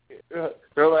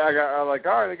 They're like, I'm like,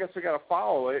 all right, I guess we got to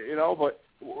follow it, But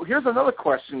here's another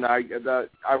question that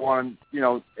I want,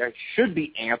 should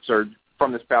be answered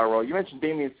from this battle royal. You mentioned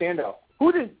Damian Sandow.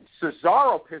 Who did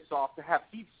Cesaro piss off to have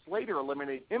Heath Slater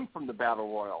eliminate him from the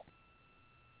battle royal?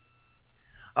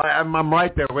 I'm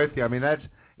right there with you. I mean, it's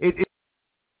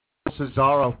a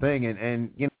Cesaro thing,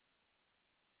 and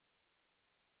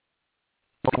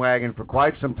wagon for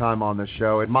quite some time on this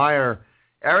show. Admire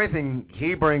everything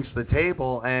he brings to the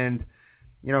table, and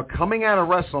coming out of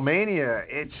WrestleMania,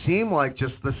 it seemed like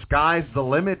just the sky's the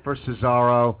limit for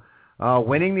Cesaro,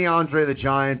 winning the Andre the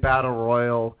Giant Battle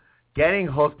Royal, getting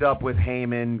hooked up with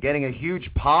Heyman, getting a huge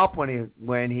pop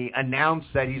when he announced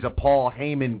that he's a Paul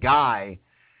Heyman guy.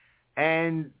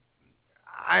 And,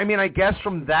 I mean, I guess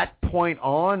from that point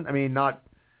on, I mean, not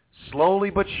slowly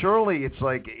but surely, it's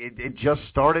like it just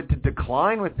started to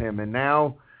decline with him. And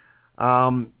now,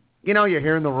 you're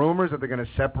hearing the rumors that they're going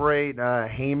to separate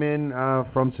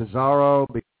Heyman from Cesaro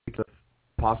because of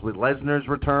possibly Lesnar's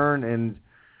return. And,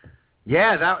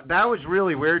 yeah, that was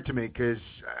really weird to me because,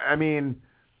 I mean,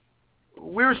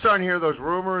 we were starting to hear those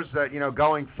rumors that,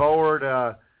 going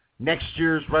forward, next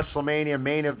year's WrestleMania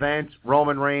main event,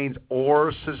 Roman Reigns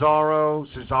or Cesaro,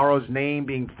 Cesaro's name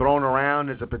being thrown around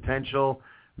as a potential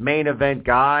main event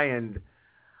guy, and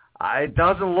it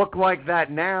doesn't look like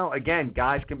that now. Again,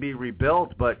 guys can be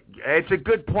rebuilt, but it's a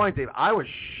good point, Dave. I was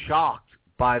shocked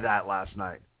by that last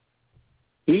night.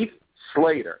 Heath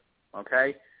Slater,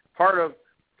 okay, part of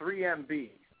 3MB.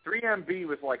 3MB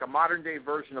was like a modern-day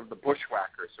version of the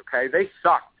Bushwhackers, okay? They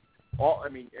sucked.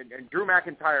 And Drew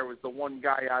McIntyre was the one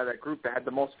guy out of that group that had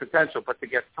the most potential, but to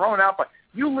get thrown out, but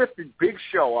you lifted Big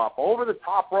Show up over the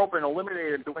top rope and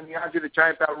eliminated him to win the Andre the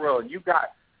Giant Battle Royal, and you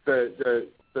got the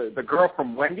girl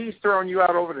from Wendy's throwing you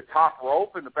out over the top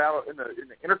rope in the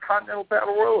Intercontinental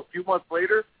Battle Royal a few months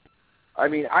later. I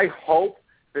mean, I hope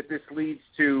that this leads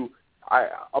to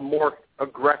a more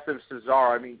aggressive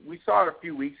Cesaro. I mean, we saw it a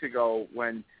few weeks ago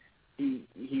when he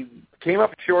came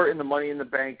up short in the Money in the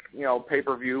Bank,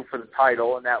 pay-per-view for the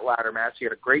title in that ladder match. He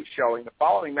had a great showing. The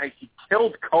following night, he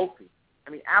killed Kofi.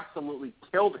 I mean, absolutely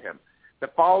killed him. The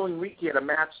following week, he had a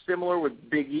match similar with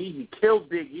Big E. He killed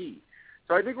Big E.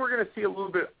 So I think we're going to see a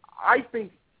little bit. I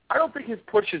don't think his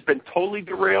push has been totally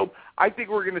derailed. I think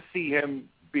we're going to see him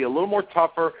be a little more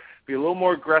tougher, be a little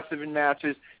more aggressive in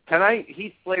matches. Tonight,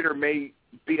 Heath Slater may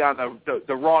be on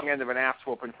the wrong end of an ass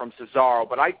whooping from Cesaro,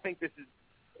 but I think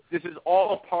this is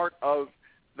all a part of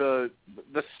the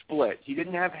split. He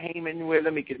didn't have Heyman with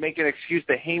him. He could make an excuse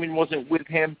that Heyman wasn't with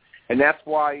him, and that's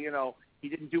why, he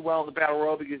didn't do well in the Battle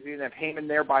Royal because he didn't have Heyman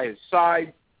there by his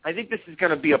side. I think this is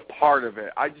going to be a part of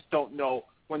it. I just don't know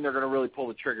when they're going to really pull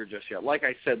the trigger just yet. Like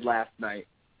I said last night,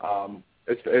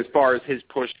 as far as his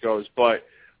push goes, but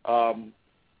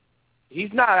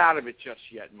he's not out of it just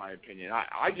yet, in my opinion.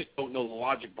 I just don't know the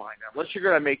logic behind that. Unless you're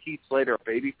going to make Heath Slater a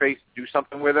babyface and do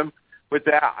something with him, with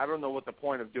that, I don't know what the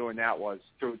point of doing that was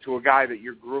to a guy that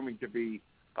you're grooming to be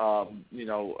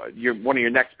you're one of your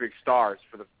next big stars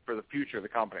for the future of the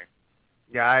company.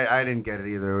 Yeah, I didn't get it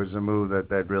either. It was a move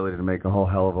that really didn't make a whole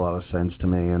hell of a lot of sense to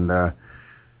me. And, I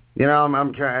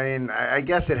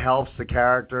guess it helps the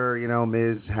character,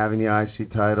 Miz having the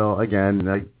IC title.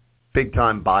 Again,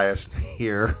 big-time biased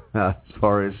here as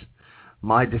far as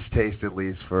my distaste, at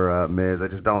least, for Miz. I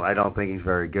don't think he's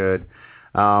very good.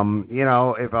 If I'm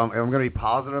going to be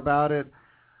positive about it,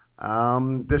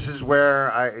 this is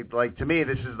where to me,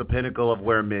 this is the pinnacle of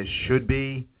where Miz should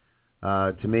be.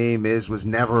 To me, Miz was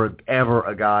never, ever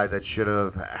a guy that should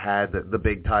have had the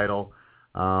big title.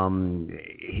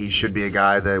 He should be a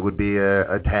guy that would be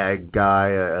a tag guy,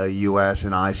 a U.S.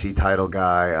 and IC title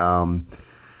guy.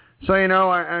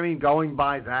 Going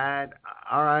by that,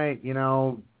 all right,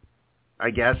 I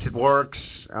guess it works.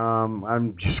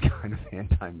 I'm just kind of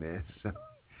anti-Miz. So.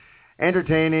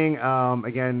 Entertaining.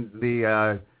 Again,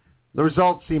 the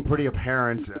results seem pretty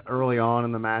apparent early on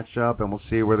in the matchup, and we'll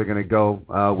see where they're going to go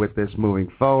with this moving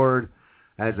forward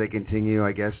as they continue,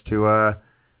 I guess, to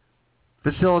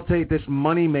facilitate this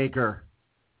moneymaker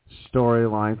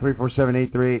storyline.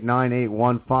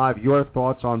 347-838-9815. Your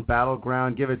thoughts on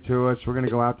BattleGround. Give it to us. We're going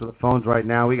to go out to the phones right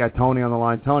now. We got Tony on the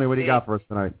line. Tony, what do you got for us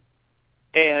tonight?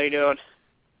 Hey, how you doing?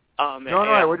 Doing all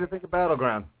right. What do you think of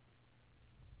BattleGround?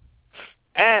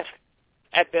 At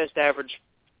best average.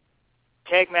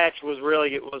 Tag match was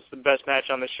the best match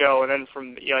on the show, and then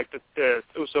from the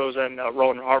Usos and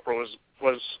Rowan and Harper was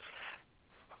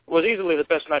easily the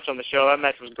best match on the show. That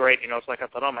match was great. It's like I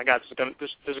thought, oh my God, this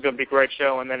is going to be a great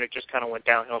show, and then it just kind of went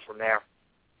downhill from there.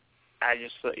 I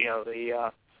just like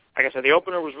I said, the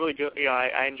opener was really good.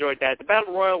 I enjoyed that. The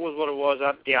Battle Royal was what it was.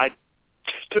 I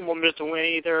didn't want Miz to win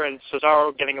either, and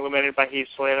Cesaro getting eliminated by Heath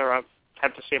Slater. I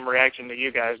have the same reaction to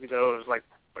you guys. It was like,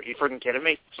 are you freaking kidding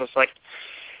me? So it's like,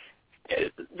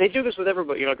 they do this with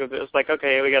everybody, because it's like,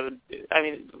 okay, we got to. I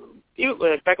mean,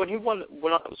 back when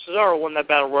Cesaro won that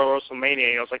Battle Royal at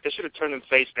WrestleMania, it's like they should have turned him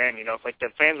face then. It's like the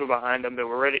fans were behind him, they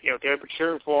were ready, they were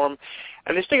cheering for him,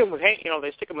 and they stick him with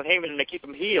Heyman and they keep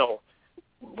him heel,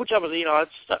 which I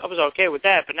was okay with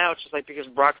that. But now it's just like because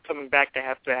Brock's coming back, they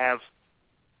have to have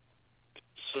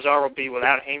Cesaro be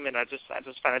without Heyman. I just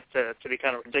find it to be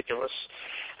kind of ridiculous.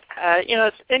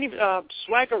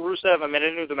 Swagger Rusev. I mean,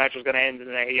 I knew the match was going to end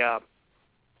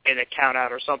in a count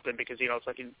out or something because it's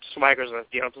like Swagger's I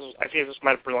think this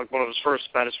might have been like one of his first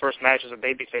match as a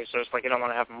babyface. So it's like you don't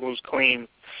want to have him lose clean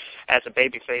as a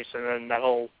babyface, and then that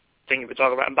whole thing you've been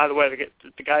talking about. And by the way,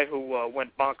 the guy who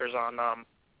went bonkers on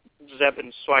Zeb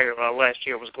and Swagger last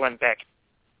year was Glenn Beck.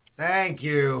 Thank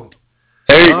you.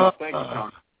 There you go. Thank you,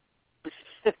 Tom.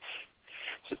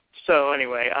 So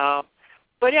anyway,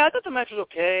 but yeah, I thought the match was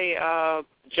okay.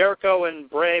 Jericho and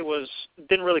Bray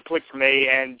didn't really click for me,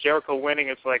 and Jericho winning,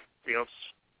 it's like it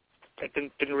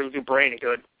didn't really do Bray any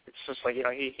good. It's just like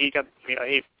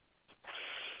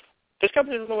this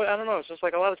company doesn't know. I don't know. It's just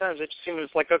like a lot of times it just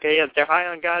seems like okay, yeah, they're high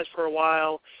on guys for a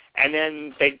while, and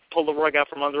then they pull the rug out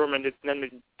from under them, and then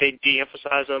they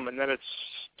de-emphasize them, and then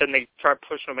they try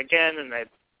pushing them again, and they.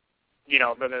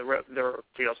 Then they're like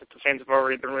the fans have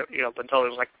already been told it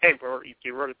was like, hey, bro,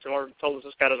 you already told us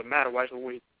this guy doesn't matter. Why should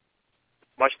we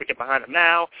get behind him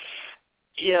now?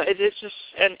 It's just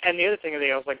and the other thing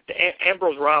I was like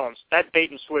Ambrose Rollins, that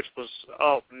bait and switch was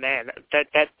man, that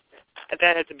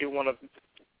had to be one of.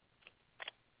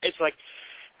 It's like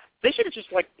they should have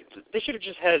just made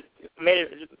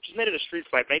it a street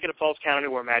fight, make it a false count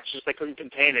anywhere match. Just they couldn't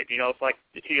contain it. It's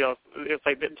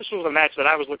like this was a match that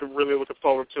I was really looking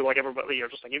forward to. Like everybody,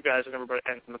 just like you guys and everybody,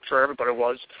 and I'm sure everybody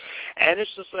was. And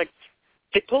it's just like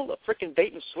they pulled a freaking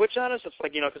bait and switch on us. It's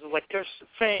like because it's like there's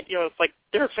it's like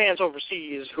there are fans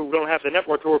overseas who don't have the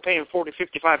network who are paying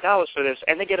 $40-$55 for this,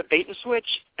 and they get a bait and switch.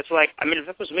 It's like I mean, if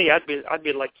that was me, I'd be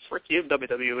like, frick you,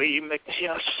 WWE, you make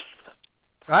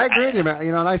I agree with you, man.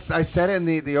 And I said it in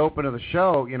the open of the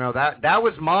show. That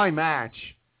was my match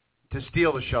to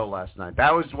steal the show last night.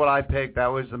 That was what I picked. That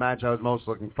was the match I was most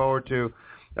looking forward to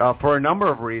for a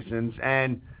number of reasons.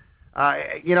 And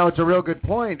it's a real good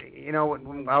point.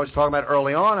 When I was talking about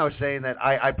early on, I was saying that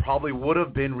I probably would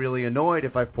have been really annoyed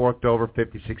if I forked over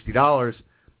 $50-$60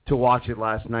 to watch it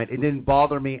last night. It didn't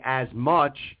bother me as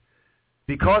much.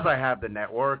 Because I have the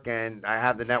network, and I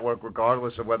have the network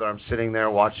regardless of whether I'm sitting there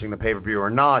watching the pay-per-view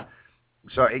or not.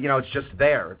 So, it's just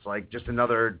there. It's like just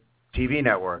another TV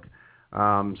network.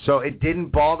 So it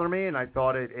didn't bother me, and I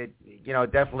thought it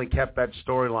definitely kept that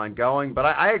storyline going. But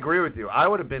I agree with you. I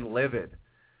would have been livid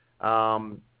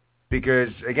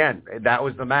because, again, that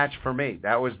was the match for me.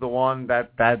 That was the one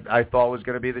that I thought was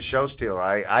going to be the show stealer.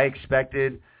 I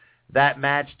expected that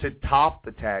match to top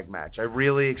the tag match. I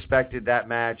really expected that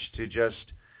match to just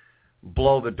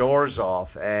blow the doors off.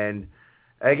 And,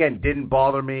 again, didn't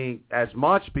bother me as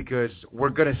much because we're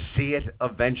going to see it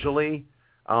eventually.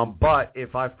 But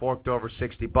if I forked over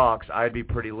 $60, I'd be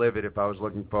pretty livid if I was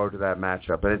looking forward to that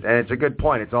matchup. And it's a good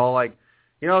point. It's all like,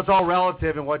 it's all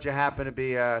relative in what you happen to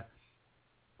be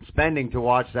spending to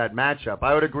watch that matchup.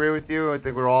 I would agree with you. I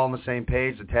think we're all on the same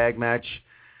page. The tag match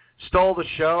stole the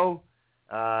show.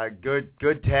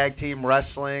 Good tag team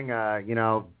wrestling. It's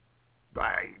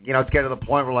getting to the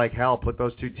point where, like, hell, put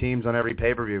those two teams on every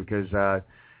pay-per-view because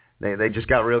they just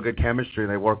got real good chemistry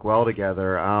and they work well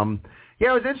together. It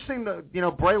was interesting,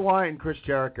 Bray Wyatt and Chris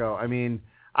Jericho. I mean,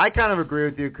 I kind of agree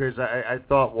with you because I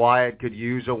thought Wyatt could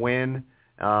use a win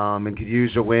and could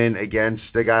use a win against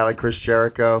a guy like Chris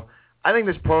Jericho. I think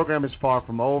this program is far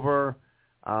from over.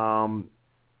 I'm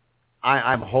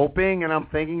hoping and I'm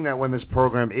thinking that when this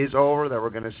program is over that we're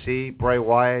going to see Bray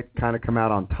Wyatt kind of come out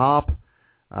on top.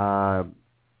 But I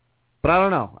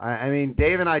don't know. I mean,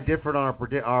 Dave and I differed on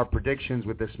our predictions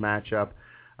with this matchup.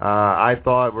 I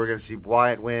thought we were going to see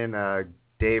Wyatt win.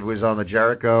 Dave was on the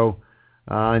Jericho,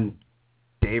 and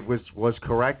Dave was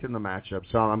correct in the matchup.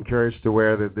 So I'm curious to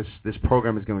where this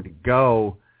program is going to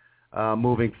go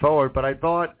moving forward. But I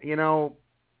thought,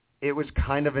 it was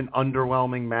kind of an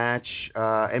underwhelming match,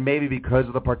 and maybe because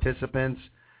of the participants,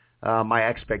 my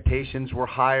expectations were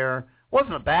higher. It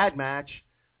wasn't a bad match.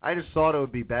 I just thought it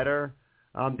would be better.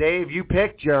 Dave, you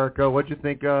picked Jericho. What did you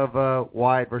think of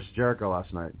Wyatt versus Jericho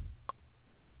last night?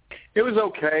 It was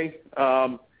okay.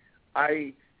 I've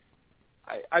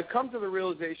come to the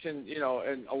realization,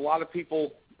 and a lot of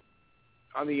people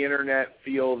on the internet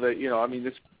feel that,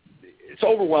 it's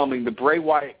overwhelming. The Bray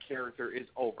Wyatt character is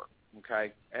over,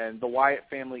 okay, and the Wyatt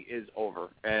family is over.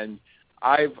 And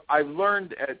I've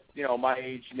learned at my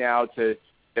age now that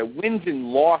wins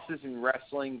and losses in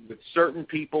wrestling with certain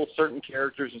people, certain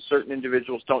characters, and certain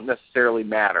individuals don't necessarily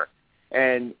matter.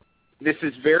 And this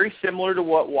is very similar to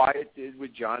what Wyatt did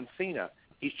with John Cena.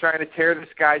 He's trying to tear this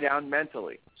guy down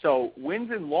mentally. So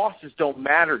wins and losses don't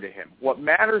matter to him. What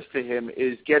matters to him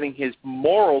is getting his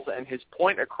morals and his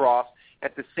point across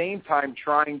at the same time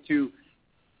trying to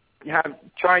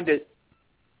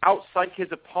outpsych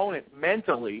his opponent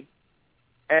mentally.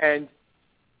 And,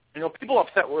 people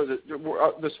upset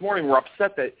this morning were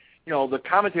upset that, the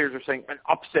commentators are saying an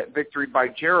upset victory by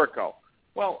Jericho.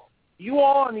 Well, you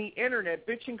all on the internet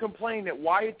bitch and complain that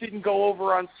Wyatt didn't go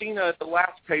over on Cena at the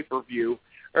last pay-per-view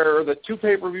or the two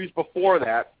pay-per-views before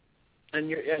that,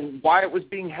 and Wyatt was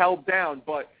being held down.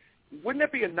 But wouldn't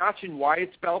it be a notch in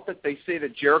Wyatt's belt that they say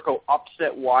that Jericho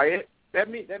upset Wyatt? That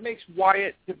makes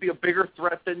Wyatt to be a bigger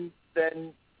threat than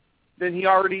he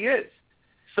already is.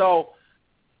 So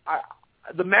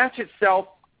the match itself,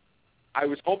 I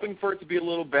was hoping for it to be a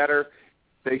little better.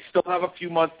 They still have a few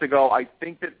months to go. I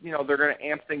think that, they're going to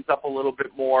amp things up a little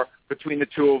bit more between the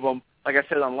two of them. Like I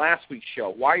said on last week's show,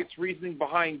 Wyatt's reasoning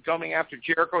behind coming after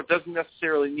Jericho doesn't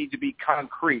necessarily need to be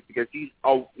concrete because he's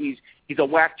a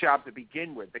whack job to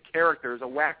begin with. The character is a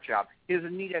whack job. He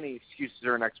doesn't need any excuses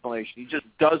or an explanation. He just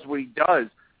does what he does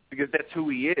because that's who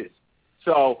he is.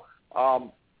 So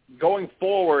going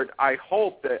forward, I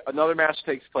hope that another match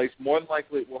takes place. More than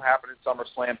likely it will happen at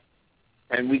SummerSlam.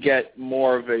 And we get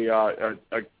more of a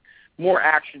more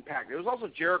action-packed. It was also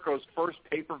Jericho's first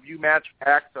pay-per-view match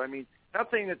packed. So, not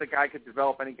saying that the guy could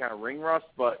develop any kind of ring rust,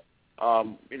 but,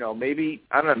 maybe,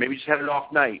 I don't know, maybe just had an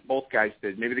off night. Both guys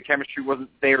did. Maybe the chemistry wasn't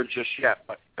there just yet.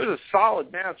 But it was a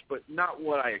solid match, but not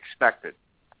what I expected.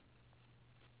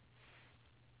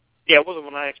 Yeah, it wasn't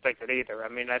what I expected either. I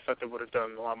thought they would have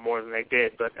done a lot more than they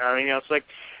did. But, it's like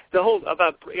the whole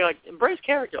about, Bray's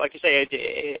character, like you say,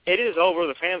 it is over.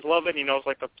 The fans love it. It's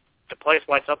like the place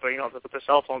lights up, with the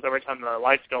cell phones every time the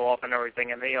lights go off and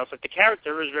everything. And, it's like the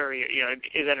character is very,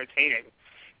 is entertaining.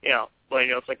 But,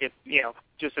 it's like,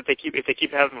 just if they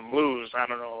keep having him lose, I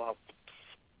don't know.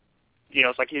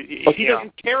 It's like he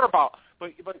doesn't care about,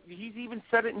 but he's even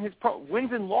said it in his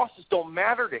wins and losses don't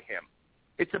matter to him.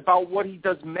 It's about what he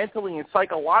does mentally and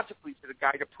psychologically to the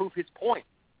guy to prove his point.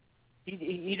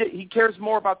 He cares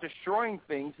more about destroying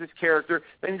things, this character,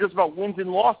 than he does about wins and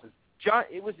losses.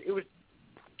 It was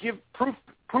give proof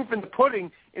in the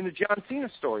pudding in the John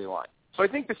Cena storyline. So I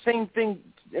think the same thing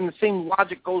and the same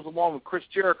logic goes along with Chris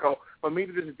Jericho, but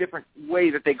maybe there's a different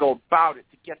way that they go about it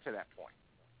to get to that point.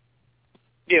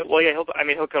 Yeah, well, yeah, he'll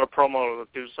cut a promo to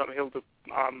do something.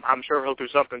 I'm sure he'll do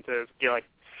something to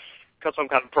cut some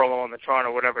kind of promo on the Tron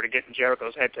or whatever to get in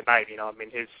Jericho's head tonight.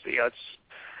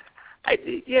 I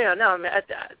think you're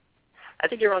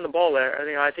on the ball there.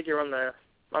 I think you're on the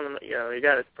you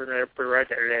got it pretty right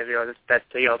there, Dave.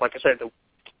 Like I said, the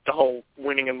whole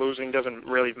winning and losing doesn't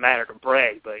really matter to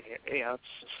Bray, but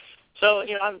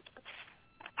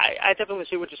I definitely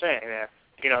see what you're saying there.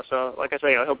 So like I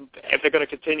say, I hope if they're going to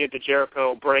continue the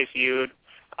Jericho-Bray feud,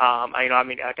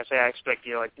 like I say, I expect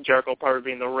like Jericho will probably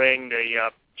be in the ring,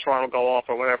 the Tron will go off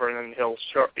or whatever, and then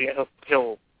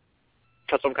he'll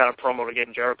cut some kind of promo to get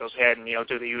in Jericho's head and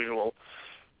do the usual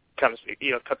kind of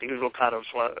cut the usual kind of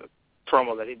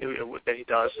promo that he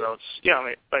does. So it's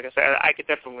like I said, I could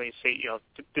definitely see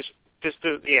this is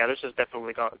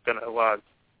definitely going to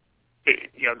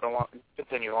go on,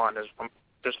 continue on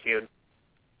this feud.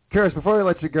 Curious, before we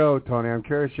let you go, Tony, I'm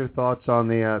curious your thoughts on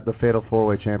the Fatal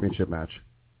 4-Way Championship match.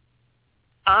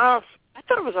 I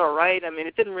thought it was all right. I mean,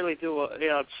 it didn't really do.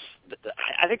 I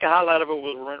think the highlight of it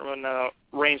was when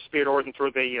Reigns speared Orton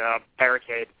through the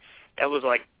barricade. That was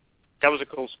a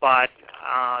cool spot.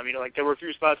 Like there were a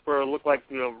few spots where it looked like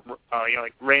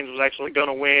like Reigns was actually going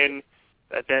to win,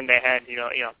 but then they had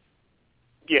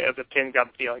the pin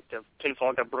got the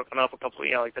pinfall got broken up a couple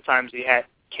like the times he had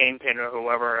Kane pin or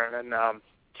whoever, and then I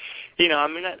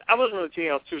wasn't really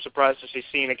too surprised to see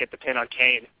Cena get the pin on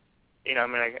Kane. I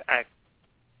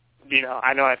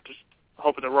know I have to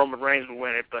hope that Roman Reigns will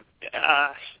win it, but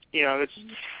it's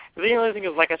the only thing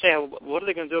is, like I say, what are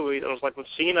they going to do? It was like with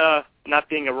Cena not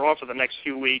being a Raw for the next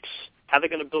few weeks, how are they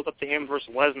going to build up to him versus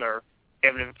Lesnar?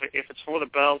 If it's for the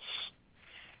belts,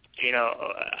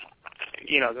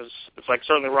 it's like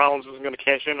certainly Rollins isn't going to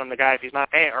cash in on the guy if he's not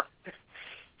there.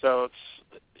 So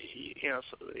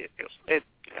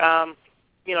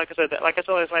like I said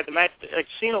last night, the match, like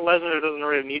Cena Lesnar doesn't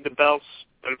really need the belts,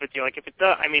 but if it does,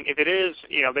 if it is,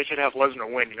 they should have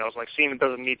Lesnar win. It's like Cena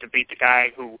doesn't need to beat the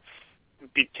guy who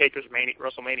beat Taker's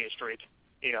WrestleMania streak.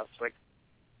 It's like,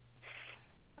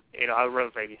 I'd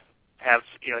rather maybe have,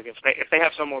 if they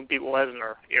have someone beat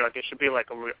Lesnar, it should be like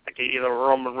either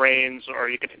Roman Reigns, or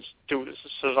you could just do this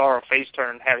Cesaro face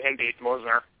turn, have him beat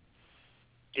Lesnar,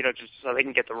 just so they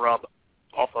can get the rub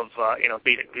off of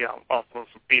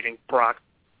beating Brock.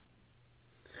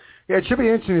 Yeah, it should be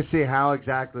interesting to see how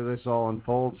exactly this all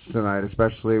unfolds tonight,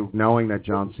 especially knowing that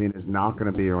John Cena is not going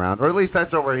to be around, or at least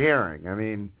that's what we're hearing. I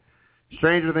mean,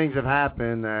 stranger things have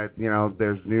happened that,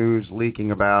 there's news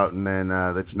leaking about, and then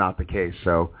that's not the case.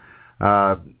 So,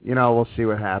 we'll see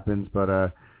what happens, but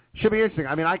it should be interesting.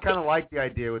 I mean, I kind of like the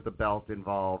idea with the belt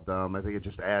involved. I think it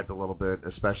just adds a little bit,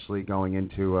 especially going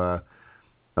into a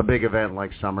big event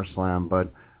like SummerSlam,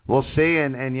 but we'll see,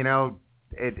 and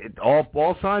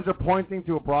all signs are pointing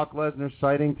to a Brock Lesnar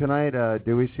sighting tonight.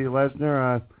 Do we see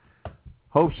Lesnar?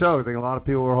 Hope so. I think a lot of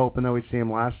people were hoping that we'd see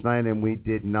him last night, and we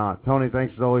did not. Tony,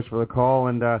 thanks as always for the call,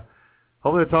 and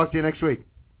hopefully I'll talk to you next week.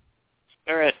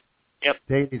 All right. Yep.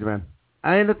 Take it easy, man.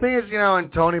 I mean, the thing is,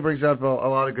 and Tony brings up a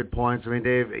lot of good points. I mean,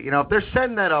 Dave, if they're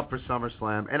setting that up for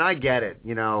SummerSlam, and I get it,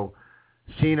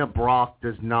 Cena Brock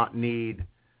does not need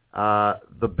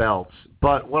the belts.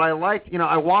 But what I liked,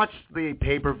 I watched the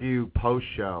pay-per-view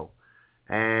post-show,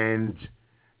 and,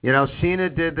 Cena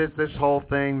did this whole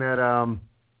thing that,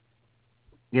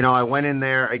 I went in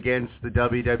there against the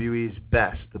WWE's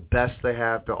best, the best they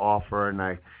have to offer,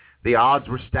 and the odds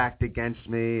were stacked against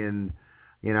me, and,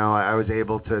 I was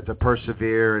able to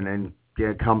persevere and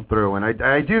come through. And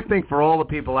I do think for all the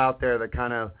people out there that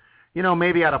kind of,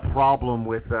 maybe had a problem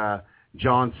with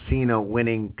John Cena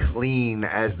winning clean,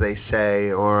 as they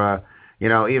say, or,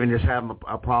 even just having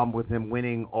a problem with him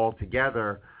winning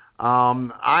altogether,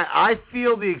 I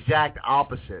feel the exact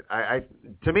opposite.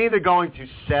 To me, they're going to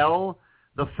sell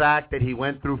the fact that he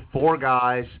went through 4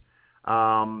 guys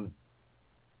to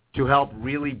help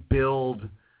really build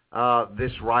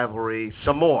this rivalry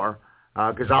some more,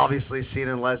 because obviously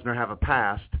Cena and Lesnar have a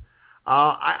past.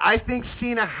 I think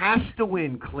Cena has to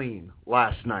win clean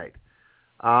last night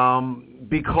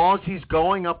because he's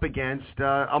going up against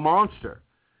a monster.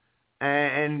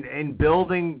 And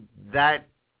building that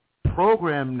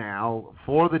program now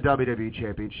for the WWE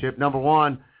Championship, number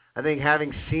one, I think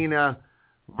having Cena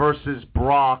versus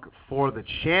Brock for the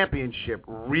championship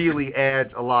really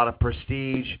adds a lot of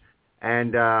prestige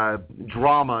and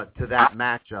drama to that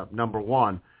matchup, number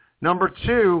one. Number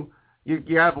two,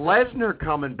 you have Lesnar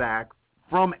coming back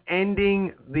from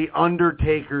ending The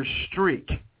Undertaker's streak.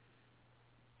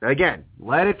 Again,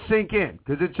 let it sink in,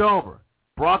 because it's over.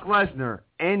 Brock Lesnar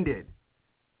ended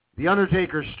The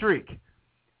Undertaker's streak.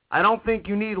 I don't think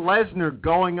you need Lesnar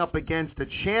going up against a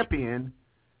champion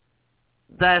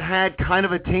that had kind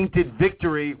of a tainted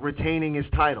victory retaining his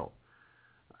title.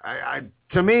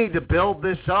 To me, to build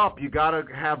this up, you got to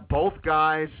have both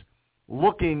guys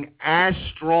looking as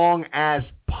strong as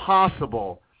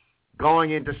possible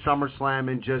going into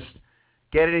SummerSlam, and just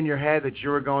get it in your head that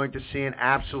you're going to see an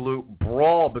absolute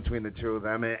brawl between the two of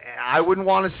them. And I wouldn't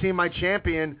want to see my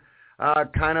champion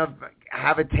kind of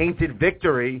have a tainted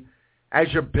victory as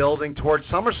you're building towards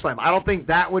SummerSlam. I don't think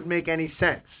that would make any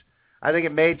sense. I think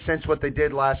it made sense what they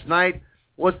did last night.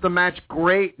 Was the match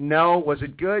great? No. Was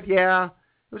it good? Yeah.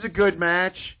 It was a good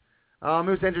match. It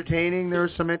was entertaining. There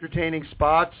were some entertaining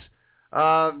spots.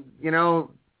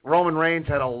 Roman Reigns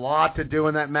had a lot to do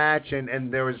in that match,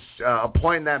 and there was a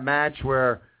point in that match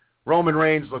where Roman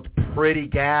Reigns looked pretty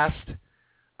gassed.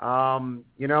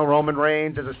 Roman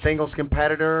Reigns as a singles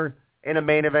competitor in a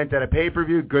main event at a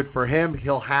pay-per-view, good for him.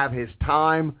 He'll have his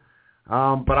time.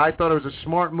 But I thought it was a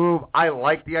smart move. I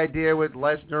like the idea with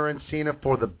Lesnar and Cena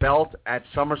for the belt at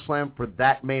SummerSlam for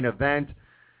that main event.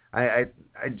 I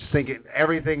just think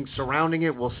everything surrounding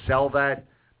it will sell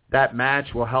that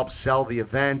match, will help sell the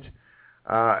event.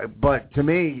 But to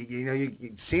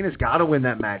me, Cena's got to win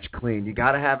that match clean. You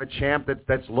got to have a champ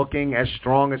that's looking as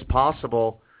strong as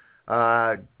possible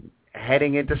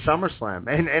heading into SummerSlam.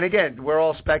 And again, we're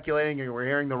all speculating, and we're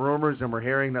hearing the rumors, and we're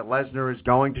hearing that Lesnar is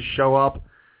going to show up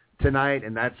tonight,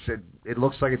 and it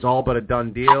looks like it's all but a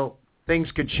done deal. Things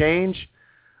could change.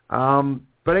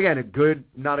 But again, a good,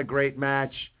 not a great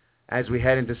match as we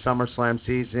head into SummerSlam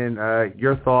season.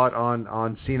 Your thought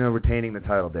on Cena retaining the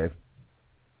title, Dave?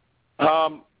 I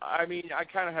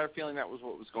kind of had a feeling that was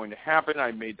what was going to happen.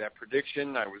 I made that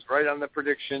prediction. I was right on the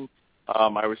prediction.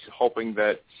 I was hoping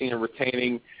that Cena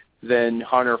retaining, then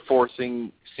Hunter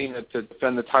forcing Cena to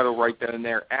defend the title right then and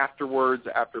there afterwards,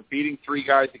 after beating three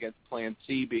guys against Plan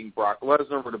C, being Brock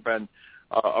Lesnar, would have been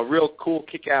a real cool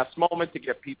kick-ass moment to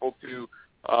get people to,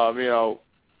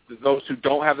 those who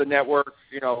don't have the network,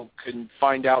 can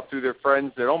find out through their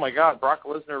friends that, oh, my God, Brock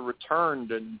Lesnar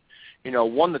returned and,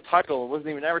 won the title. It wasn't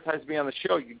even advertised to be on the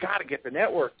show. You got to get the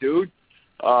network, dude.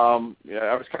 I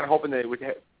was kind of hoping that it would,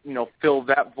 fill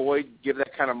that void, give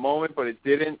that kind of moment, but it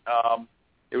didn't.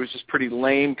 It was just pretty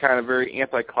lame, kind of very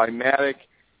anticlimactic.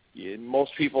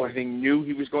 Most people, I think, knew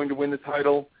he was going to win the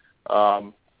title.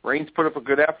 Reigns put up a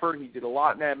good effort. He did a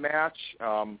lot in that match.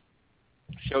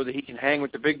 Showed that he can hang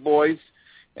with the big boys,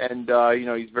 and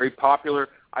he's very popular.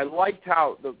 I liked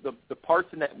how the parts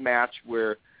in that match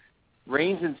where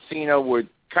Reigns and Cena would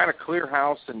kind of clear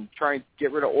house and try and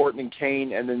get rid of Orton and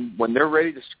Kane, and then when they're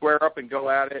ready to square up and go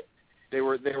at it, they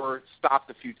were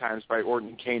stopped a few times by Orton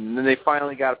and Kane, and then they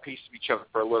finally got a piece of each other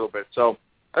for a little bit. So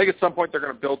I think at some point they're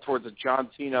going to build towards a John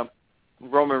Cena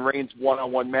Roman Reigns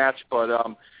one-on-one match, but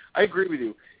I agree with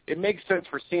you. It makes sense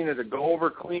for Cena to go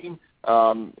over clean.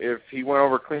 If he went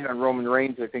over clean on Roman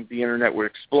Reigns, I think the internet would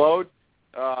explode.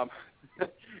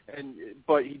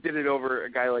 But he did it over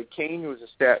a guy like Kane, who's an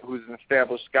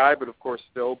established guy. But of course,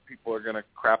 still people are going to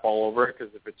crap all over it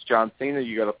because if it's John Cena,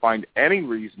 you got to find any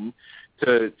reason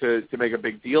to make a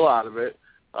big deal out of it.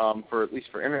 For at least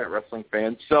for internet wrestling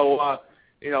fans. So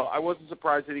I wasn't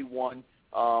surprised that he won.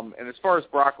 And as far as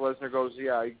Brock Lesnar goes,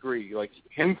 yeah, I agree. Like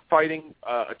him fighting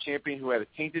a champion who had a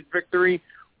tainted victory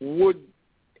would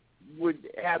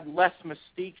add less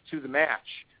mystique to the match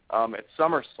at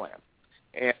SummerSlam.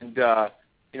 And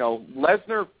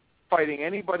Lesnar fighting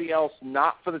anybody else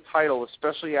not for the title,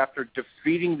 especially after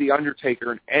defeating The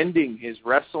Undertaker and ending his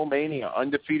WrestleMania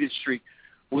undefeated streak,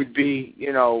 would be,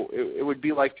 it would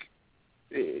be like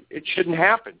it shouldn't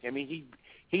happen. I mean,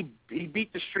 he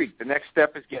beat the streak. The next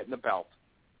step is getting the belt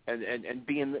and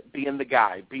being the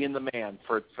guy, being the man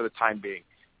for the time being.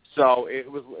 So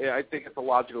I think it's a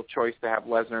logical choice to have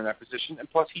Lesnar in that position. And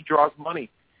plus, he draws money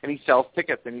and he sells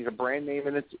tickets, and he's a brand name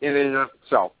in and of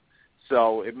itself.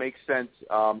 So it makes sense.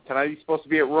 Tonight he's supposed to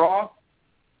be at Raw,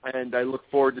 and I look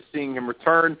forward to seeing him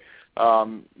return.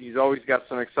 He's always got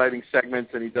some exciting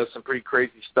segments, and he does some pretty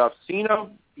crazy stuff. Cena,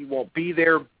 he won't be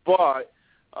there, but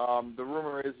the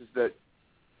rumor is that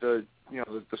the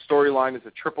storyline is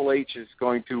that Triple H is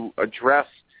going to address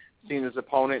Cena's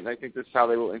opponent, and I think this is how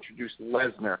they will introduce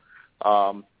Lesnar.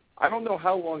 I don't know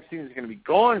how long Cena's going to be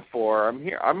gone for. I'm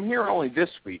here only this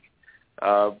week,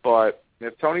 but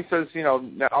if Tony says,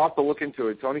 I'll have to look into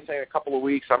it. Tony's saying a couple of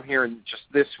weeks. I'm here just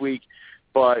this week,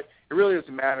 but it really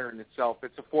doesn't matter in itself.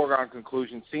 It's a foregone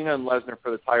conclusion. Cena and Lesnar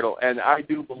for the title, and I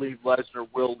do believe Lesnar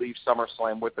will leave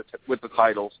SummerSlam with the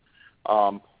titles,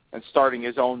 and starting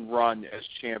his own run as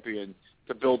champion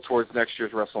to build towards next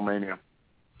year's WrestleMania.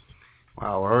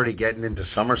 Wow, we're already getting into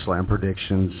SummerSlam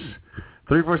predictions.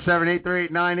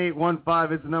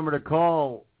 347-838-9815 is the number to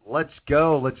call. Let's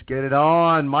go. Let's get it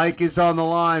on. Mike is on the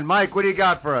line. Mike, what do you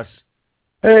got for us?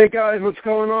 Hey, guys, what's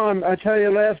going on? I tell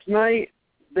you, last night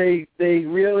they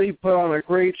really put on a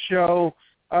great show.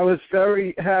 I was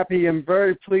very happy and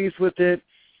very pleased with it.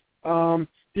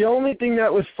 The only thing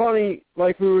that was funny,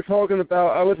 like we were talking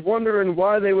about, I was wondering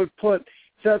why they would put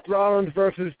Seth Rollins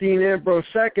versus Dean Ambrose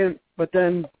second, but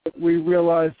then we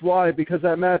realized why, because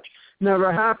that match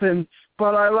never happened.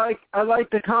 But I like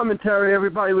the commentary.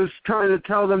 Everybody was trying to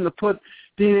tell them to put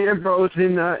Dean Ambrose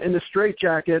in the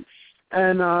straitjacket,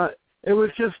 and it was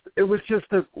just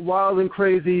a wild and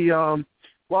crazy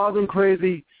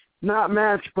not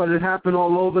match, but it happened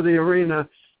all over the arena,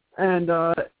 and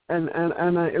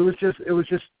it was just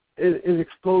an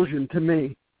explosion to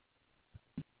me.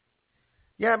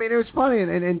 Yeah, I mean, it was funny,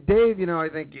 and Dave, I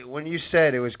think when you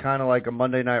said it was kind of like a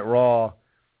Monday Night Raw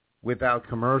without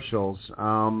commercials,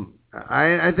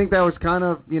 I think that was kind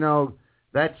of,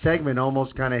 that segment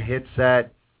almost kind of hits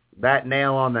that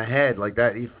nail on the head. Like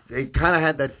that, it kind of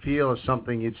had that feel of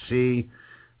something you'd see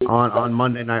on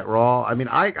Monday Night Raw. I mean,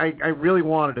 I really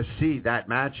wanted to see that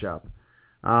matchup.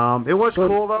 It was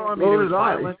cool, though. I mean, it was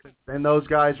violent, and those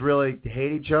guys really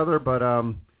hate each other, but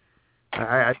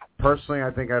I personally,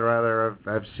 I think I'd rather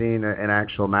have seen an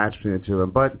actual match between the two of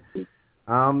them. But,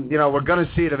 we're going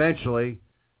to see it eventually.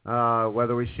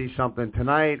 Whether we see something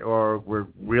tonight or we're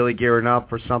really gearing up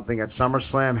for something at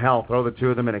SummerSlam, hell, throw the two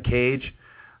of them in a cage.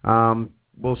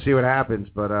 We'll see what happens,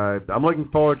 but I'm looking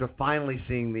forward to finally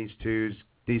seeing these two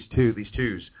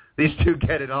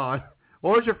get it on.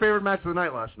 What was your favorite match of the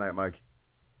night last night, Mike?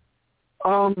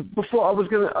 Before I was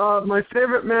gonna, my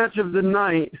favorite match of the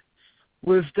night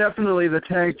was definitely the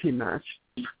tag team match.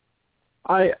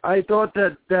 I thought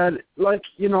that I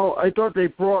thought they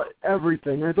brought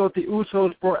everything. I thought the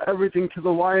Usos brought everything to the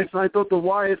Wyatts, and I thought the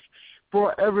Wyatts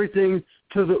brought everything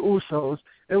to the Usos.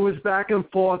 It was back and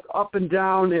forth, up and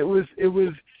down. It was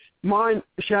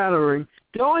mind-shattering.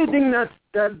 The only thing that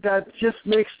just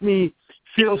makes me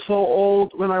feel so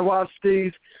old when I watch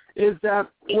these is that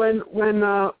when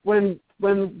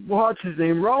what's his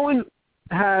name, Rowan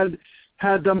had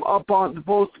them up on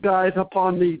both guys up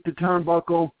on the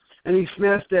turnbuckle, and he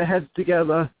smashed their heads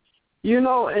together,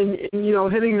 and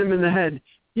hitting them in the head.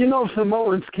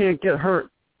 Samoans can't get hurt.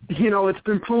 It's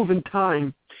been proven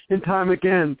time and time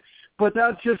again. But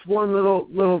that's just one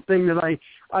little thing that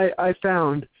I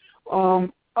found.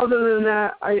 Other than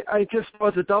that, I just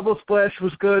thought the double splash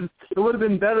was good. It would have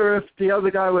been better if the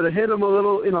other guy would have hit him a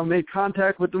little, made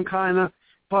contact with him kind of.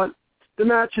 But the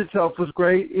match itself was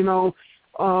great. It's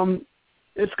going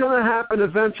to happen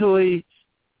eventually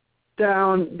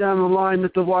down the line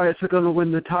that the Wyatts are going to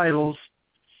win the titles.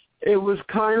 It was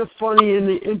kind of funny in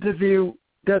the interview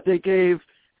that they gave.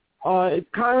 It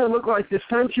kind of looked like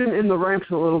dissension in the ranks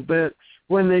a little bit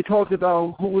when they talked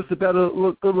about who was the better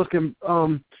good-looking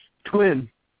twin,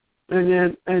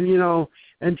 and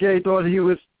Jimmy thought he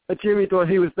was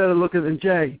better looking than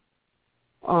Jay.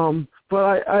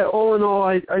 But I all in all,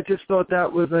 I just thought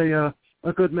that was a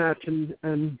good match,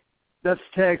 and that's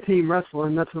tag team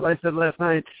wrestling. That's what I said last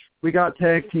night. We got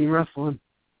tag team wrestling.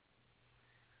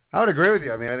 I would agree with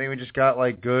you. I mean, I think we just got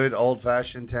good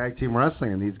old-fashioned tag team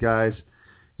wrestling, and these guys.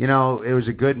 It was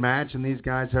a good match, and these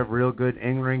guys have real good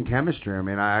in-ring chemistry. I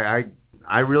mean, I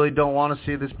really don't want to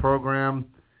see this program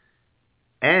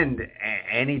end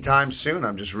anytime soon.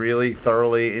 I'm just really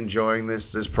thoroughly enjoying this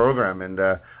program, and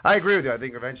I agree with you. I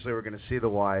think eventually we're going to see the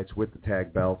Wyatts with the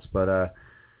tag belts, but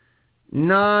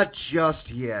not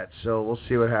just yet. So we'll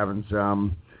see what happens.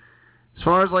 As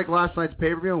far as last night's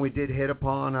pay-per-view, and we did hit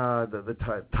upon the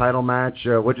title match.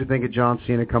 What did you think of John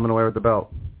Cena coming away with the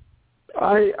belt?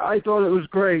 I thought it was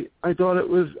great. I thought it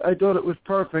was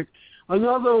perfect.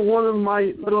 Another one of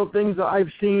my little things that I've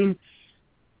seen,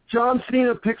 John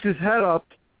Cena picks his head up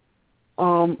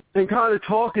and kind of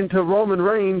talking to Roman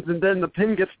Reigns, and then the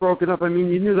pin gets broken up. I mean,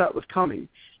 you knew that was coming.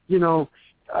 So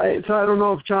I don't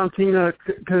know if John Cena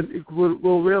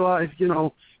will realize,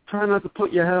 try not to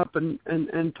put your head up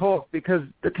and talk, because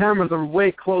the cameras are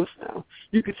way close now.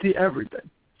 You could see everything.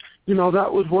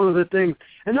 That was one of the things.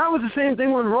 And that was the same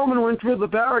thing when Roman went through the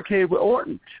barricade with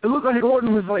Orton. It looked like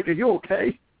Orton was like, are you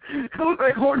okay? It looked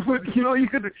like Orton would, you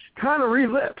could kind of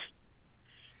relive.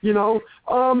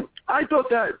 I thought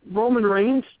that Roman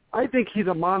Reigns, I think he's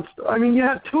a monster. I mean, you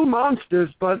have two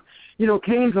monsters, but,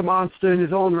 Kane's a monster in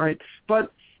his own right.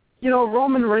 But,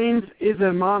 Roman Reigns is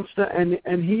a monster, and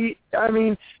he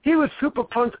was super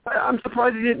punched. I'm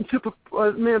surprised he didn't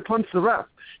Superman punch the ref.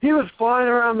 He was flying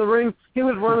around the ring. He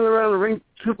was running around the ring,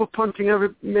 super punching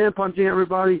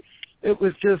everybody. It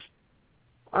was just,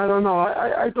 I don't know.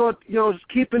 I thought, just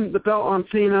keeping the belt on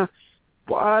Cena,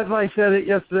 as I said it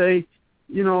yesterday,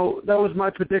 that was my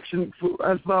prediction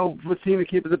as well for Cena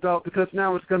keeping the belt, because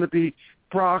now it's going to be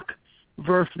Brock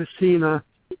versus Cena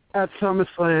at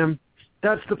SummerSlam.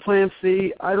 That's the plan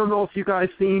C. I don't know if you guys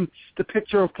seen the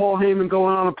picture of Paul Heyman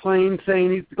going on a plane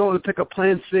saying he's going to pick up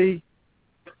plan C.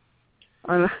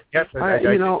 Yes, I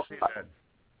did see that.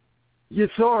 You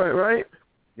saw it, right?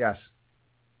 Yes.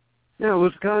 Yeah,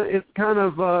 it's kind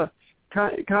of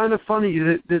kind of funny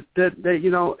that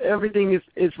you know, everything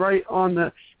is right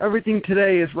on everything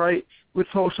today is right with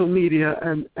social media,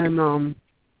 and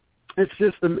it's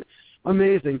just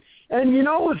amazing. And you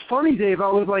know what's funny, Dave? I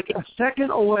was like a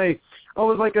second away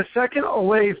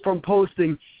from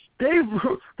posting. Dave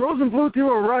Rosenbluth, you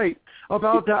were right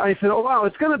about that. I said, oh wow,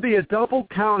 it's going to be a double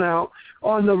count out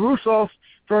on the Rusev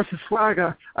versus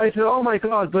Swagger. I said, oh my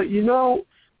God, but you know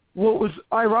what was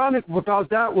ironic about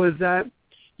that was that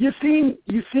you seen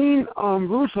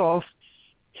Rusev,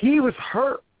 he was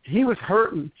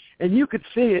hurting, and you could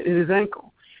see it in his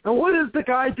ankle. And what does the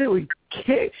guy do?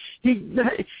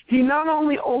 He not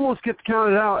only almost gets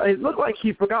counted out, it looked like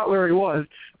he forgot where he was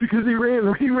because he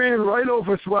ran right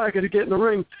over Swagger to get in the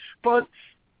ring, but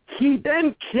he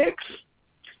then kicks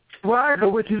Swagger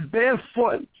with his bare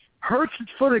foot, hurts his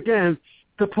foot again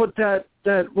to put that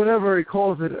whatever he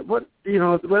calls it,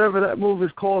 whatever that move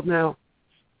is called now,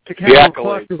 the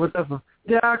accolade, or whatever.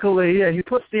 The accolade, yeah, he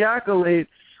puts the accolade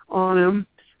on him,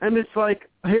 and it's like,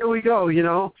 here we go, you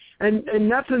know.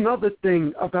 And that's another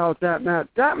thing about that match.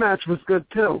 That match was good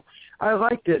too. I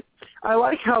liked it. I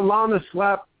like how Lana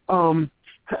slapped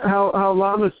how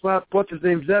Lana slapped what's his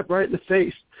name, Zeb, right in the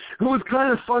face. It was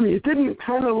kind of funny. It didn't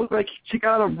kind of look like she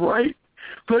got him right,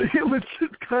 but it was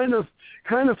just kind of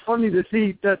funny to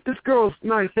see that this girl's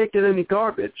not taking any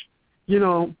garbage, you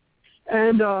know.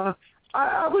 And I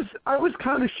was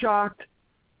kind of shocked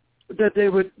that they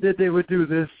would do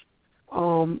this.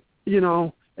 You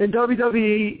know, in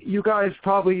WWE, you guys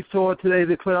probably saw today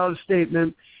they put out a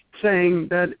statement saying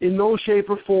that in no shape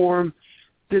or form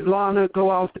did Lana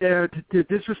go out there to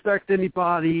disrespect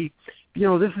anybody. You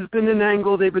know, this has been an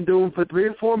angle they've been doing for 3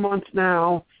 or 4 months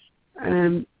now,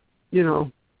 and you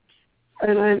know,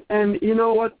 and you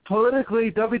know what?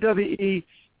 Politically, WWE,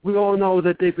 we all know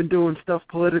that they've been doing stuff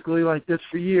politically like this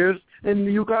for years, and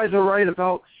you guys are right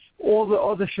about all the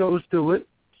other shows do it.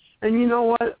 And you know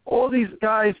what? All these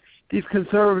guys, these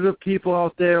conservative people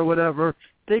out there, whatever,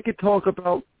 they could talk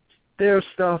about their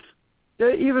stuff.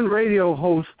 They're even radio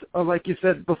hosts, like you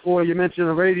said before, you mentioned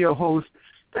a radio host.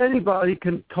 Anybody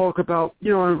can talk about,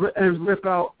 you know, and rip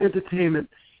out entertainment.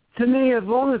 To me, as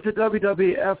long as the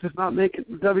WWF is not making,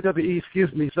 WWE,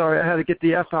 excuse me, sorry, I had to get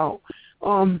the F out.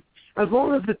 As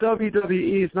long as the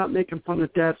WWE is not making fun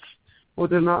of deaths or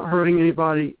they're not hurting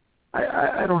anybody,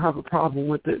 I don't have a problem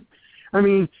with it. I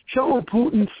mean, showing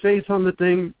Putin's face on the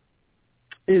thing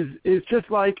is just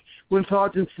like when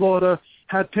Sergeant Slaughter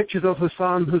had pictures of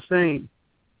Hassan Hussein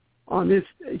on this,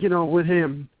 you know, with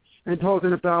him and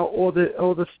talking about all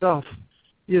the stuff,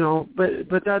 you know.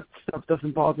 But that stuff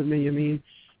doesn't bother me. I mean,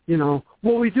 you know,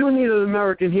 well, we do need an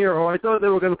American hero. I thought they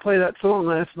were going to play that song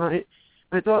last night.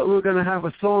 I thought we were going to have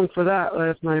a song for that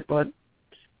last night, but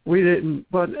we didn't.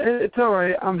 But it's all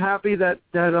right. I'm happy that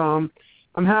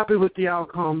I'm happy with the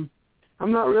outcome.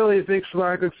 I'm not really a big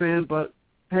Swagger fan, but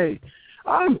hey,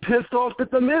 I'm pissed off that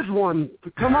the Miz won.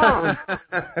 Come on.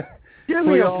 Give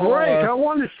me a break. I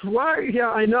wanted Swagger.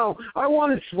 Yeah, I know. I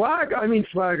wanted Swagger. I mean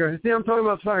Swagger. See, I'm talking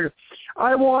about Swagger.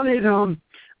 I wanted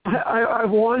I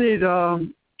wanted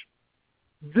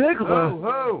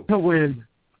Ziggler to win.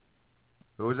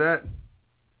 Who was that?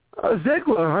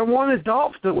 Ziggler. I wanted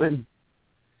Dolph to win.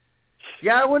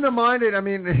 Yeah, I wouldn't have minded. I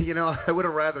mean, you know, I would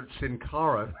have rather Sin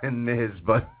Cara than Miz,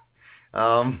 but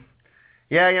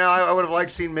yeah, you know, I would have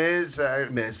liked to see Miz.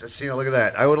 Look at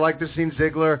that. I would have liked to have seen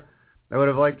Ziggler. I would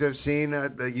have liked to have seen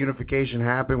the unification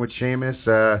happen with Sheamus.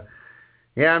 Yeah,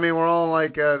 I mean, we're all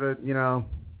like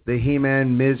the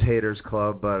He-Man Miz haters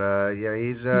club, but yeah,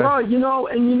 he's. Well, you know,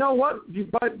 and you know what?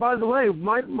 By the way,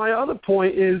 my other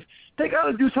point is they got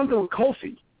to do something with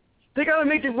Kofi. They got to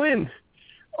make it win,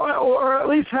 or at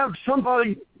least have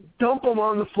somebody dump him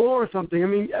on the floor or something. I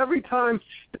mean, every time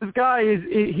this guy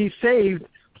he's saved,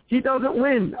 he doesn't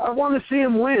win. I want to see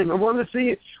him win. I want to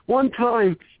see it one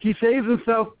time he saves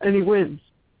himself and he wins.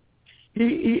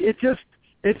 It's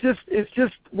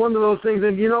just one of those things.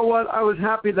 And you know what? I was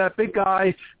happy that big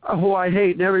guy who I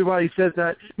hate, and everybody says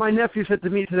that. My nephew said to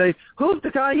me today, "Who's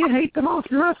the guy you hate the most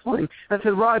in wrestling?" I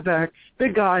said, "Ryback,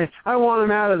 big guy. I want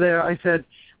him out of there." I said,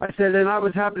 and I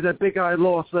was happy that big guy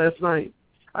lost last night.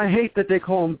 I hate that they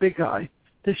call him big guy.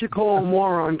 They should call him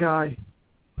moron guy.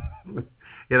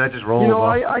 Yeah, that just rolls. You know,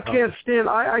 off. I can't stand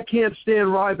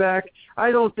Ryback.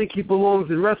 I don't think he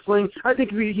belongs in wrestling. I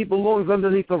think he belongs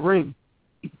underneath the ring.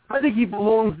 I think he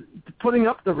belongs putting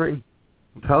up the ring.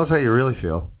 Tell us how you really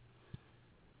feel.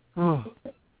 Oh,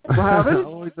 have it?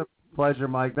 Always a pleasure,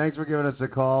 Mike. Thanks for giving us a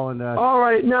call. And all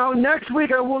right, now next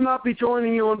week I will not be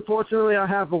joining you. Unfortunately, I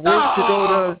have a week to go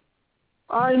to.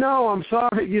 I know. I'm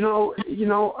sorry. You know.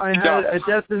 I had a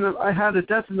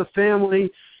death in the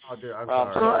family.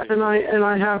 I'm sorry. And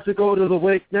I have to go to the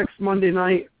wake next Monday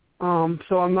night,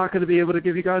 so I'm not going to be able to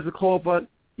give you guys a call. But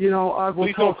I will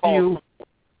Please talk to you.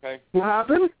 Okay. What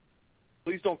happened?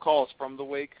 Please don't call us from the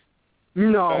wake.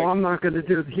 No, Okay. I'm not going to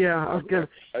do. Yeah, I'm going.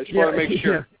 I just want to make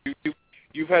sure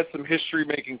you've had some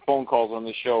history-making phone calls on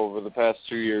the show over the past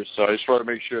 2 years, so I just want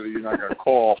to make sure that you're not going to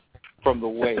call from the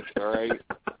wake. All right.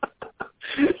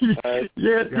 Dave,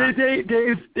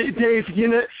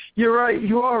 you're right.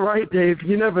 You are right, Dave.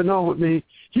 You never know with me.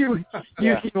 You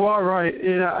are right.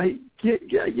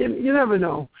 You never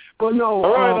know. But no.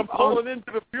 All right, I'm pulling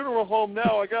into the funeral home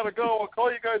now. I gotta go. I'll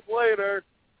call you guys later.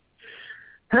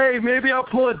 Hey, maybe I'll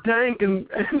pull a dank and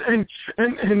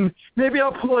maybe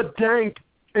I'll pull a dank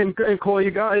and call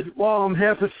you guys while I'm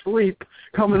half asleep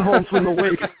coming home from the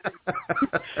wake.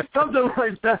 Something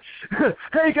like that.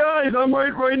 Hey guys, I'm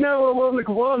right now. I'm on the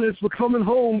Kiwanis. We're coming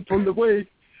home from the wake.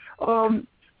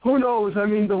 Who knows? I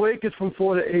mean, the wake is from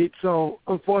 4 to 8, so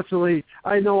unfortunately,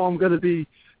 I know I'm gonna be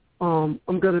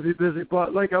busy.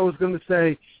 But like I was gonna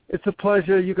say, it's a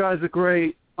pleasure. You guys are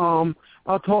great. I'll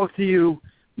talk to you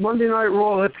Monday Night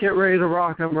Raw. Let's get ready to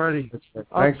rock. I'm ready.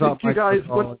 Thanks a lot, you guys.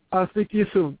 Mike. I'll speak to you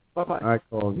soon. Bye-bye. All right,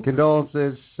 cool.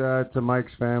 Condolences to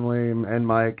Mike's family and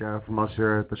Mike from us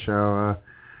here at the show.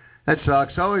 That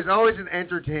sucks. Always an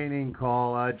entertaining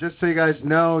call. Just so you guys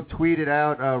know, tweeted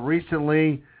out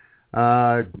recently.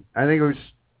 I think it was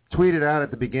tweeted out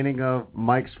at the beginning of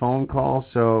Mike's phone call,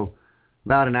 so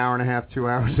about an hour and a half, 2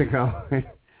 hours ago.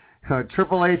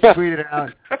 Triple H tweeted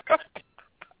out,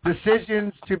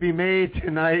 decisions to be made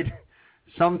tonight.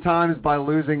 Sometimes by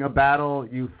losing a battle,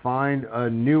 you find a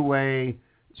new way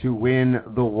to win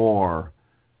the war.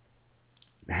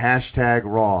 #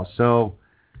 Raw. So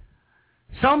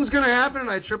something's going to happen,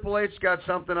 and Triple H got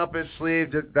something up his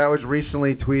sleeve that was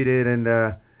recently tweeted, and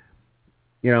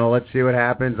let's see what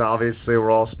happens. Obviously,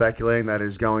 we're all speculating that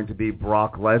is going to be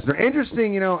Brock Lesnar.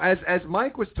 Interesting, as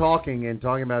Mike was talking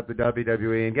about the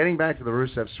WWE and getting back to the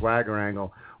Rusev Swagger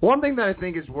angle, one thing that I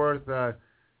think is worth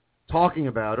talking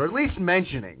about, or at least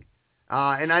mentioning,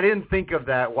 and I didn't think of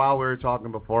that while we were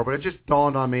talking before, but it just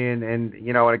dawned on me, and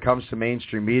when it comes to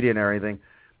mainstream media and everything,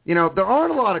 there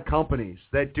aren't a lot of companies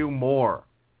that do more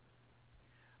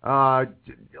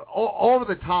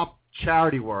over-the-top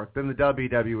charity work than the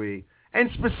WWE, and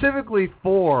specifically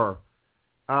for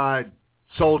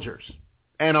soldiers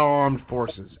and our armed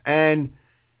forces. And,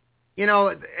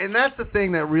 and that's the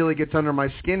thing that really gets under my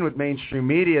skin with mainstream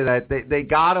media, that they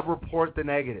got to report the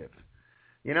negative.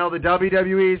 The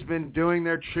WWE's been doing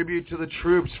their tribute to the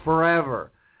troops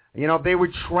forever. They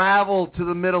would travel to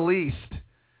the Middle East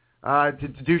to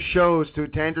do shows, to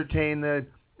entertain the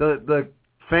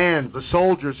fans, the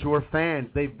soldiers who are fans.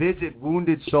 They visit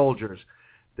wounded soldiers.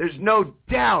 There's no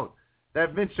doubt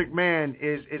that Vince McMahon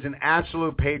is an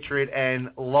absolute patriot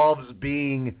and loves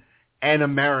being an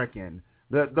American.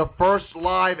 The first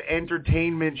live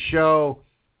entertainment show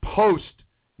post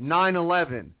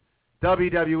 9/11,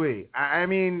 WWE. I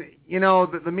mean,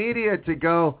 the media to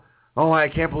go, oh, I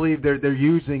can't believe they're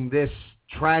using this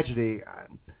tragedy.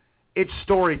 It's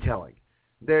storytelling.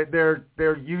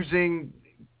 They're using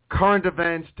current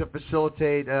events to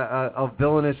facilitate a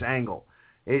villainous angle.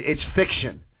 It's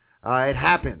fiction. It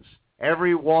happens.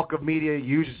 Every walk of media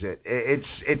uses it.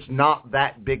 It's not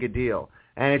that big a deal.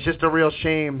 And it's just a real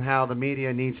shame how the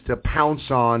media needs to pounce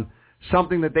on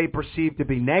something that they perceive to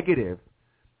be negative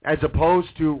as opposed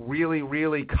to really,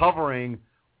 really covering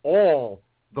all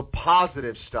the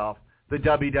positive stuff the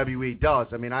WWE does.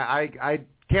 I mean, I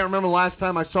can't remember the last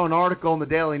time I saw an article in the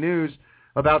Daily News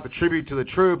about the tribute to the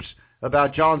troops,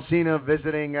 about John Cena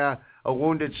visiting a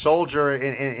wounded soldier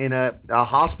in a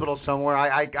hospital somewhere.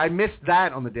 I missed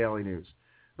that on the Daily News.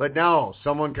 But no,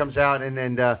 someone comes out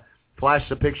and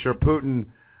flashes a picture of Putin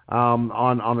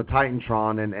on the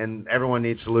Titantron, and everyone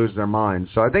needs to lose their minds.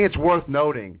 So I think it's worth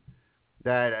noting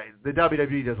that the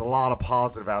WWE does a lot of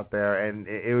positive out there, and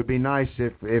it would be nice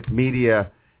if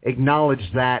media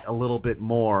acknowledged that a little bit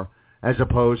more as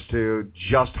opposed to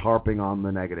just harping on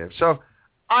the negative. So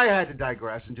I had to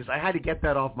digress and I had to get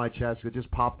that off my chest. It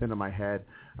just popped into my head.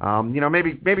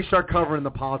 Maybe start covering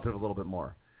the positive a little bit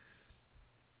more.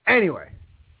 Anyway,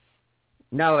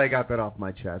 now that I got that off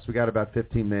my chest, we got about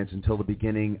 15 minutes until the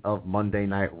beginning of Monday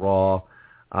Night Raw.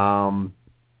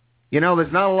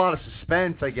 There's not a lot of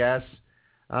suspense, I guess,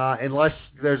 unless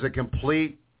there's a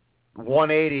complete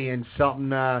 180 and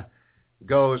something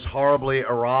goes horribly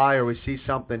awry or we see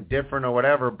something different or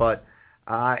whatever, but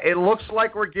it looks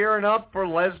like we're gearing up for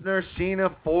Lesnar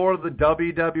Cena for the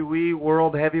WWE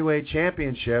World Heavyweight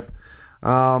Championship.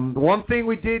 One thing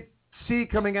we did see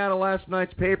coming out of last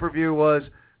night's pay-per-view was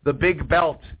the big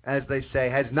belt, as they say,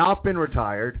 has not been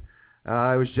retired.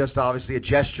 It was just obviously a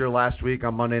gesture last week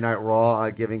on Monday Night Raw,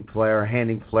 handing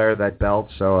Flair that belt.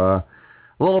 So a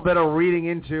little bit of reading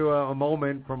into a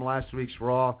moment from last week's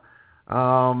Raw.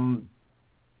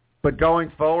 But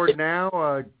going forward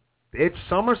now, it's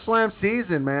SummerSlam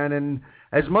season, man. And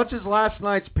as much as last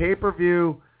night's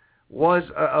pay-per-view was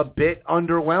a bit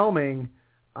underwhelming,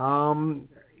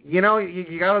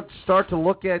 you got to start to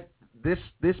look at this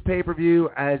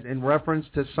pay-per-view as in reference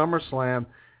to SummerSlam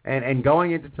and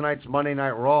going into tonight's Monday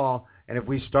Night Raw. And if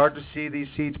we start to see these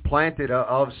seeds planted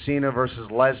of Cena versus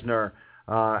Lesnar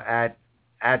at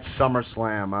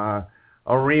SummerSlam,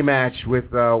 a rematch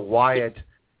with Wyatt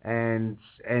and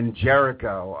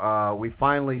Jericho, we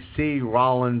finally see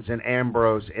Rollins and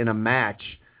Ambrose in a match.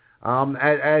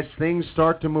 As things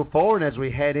start to move forward, as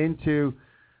we head into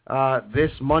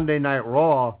this Monday Night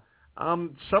Raw,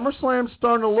 SummerSlam's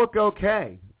starting to look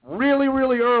okay. Really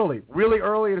early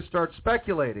to start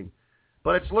speculating,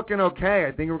 but it's looking okay.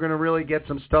 I think we're going to really get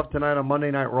some stuff tonight on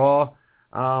Monday Night Raw.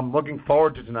 Looking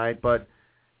forward to tonight, but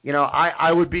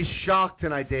I would be shocked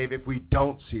tonight, Dave, if we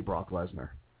don't see Brock Lesnar.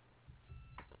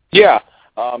 Yeah,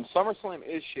 SummerSlam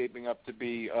is shaping up to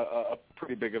be a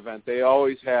pretty big event. They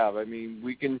always have. I mean,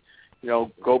 we can,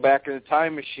 go back in a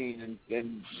time machine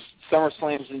and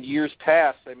SummerSlams in years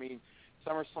past. I mean,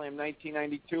 SummerSlam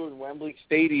 1992 in Wembley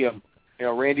Stadium.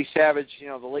 Randy Savage,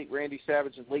 the late Randy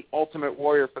Savage and late Ultimate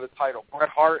Warrior for the title. Bret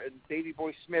Hart and Davey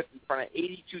Boy Smith in front of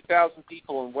 82,000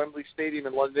 people in Wembley Stadium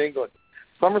in London, England.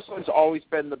 SummerSlam's always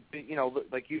been the,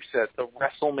 like you said, the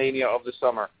WrestleMania of the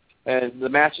summer. And the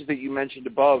matches that you mentioned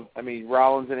above, I mean,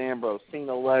 Rollins and Ambrose,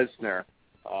 Cena Lesnar,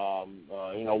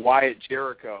 Wyatt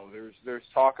Jericho. There's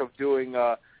talk of doing,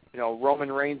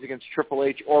 Roman Reigns against Triple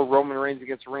H or Roman Reigns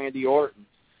against Randy Orton.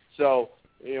 So,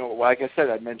 like I said,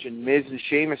 I mentioned Miz and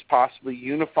Sheamus possibly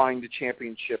unifying the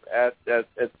championship at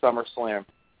SummerSlam.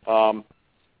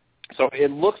 So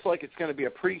it looks like it's going to be a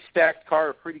pretty stacked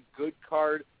card, a pretty good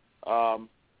card,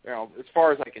 as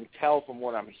far as I can tell from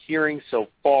what I'm hearing so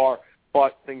far,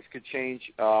 but things could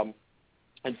change. And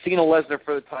Cena Lesnar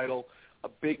for the title, a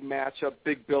big matchup,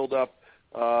 big build-up,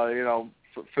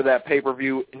 for that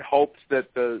pay-per-view in hopes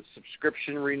that the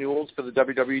subscription renewals for the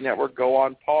WWE Network go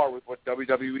on par with what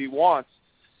WWE wants.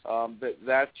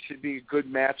 That should be a good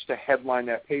match to headline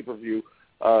that pay-per-view,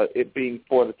 it being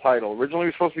for the title. Originally it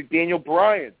was supposed to be Daniel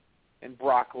Bryan and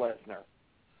Brock Lesnar.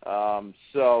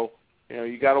 So,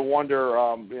 you got to wonder,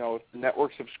 if the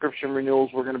network subscription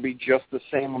renewals were going to be just the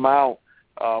same amount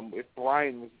if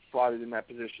Bryan was slotted in that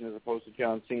position as opposed to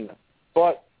John Cena.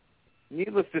 But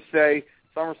needless to say,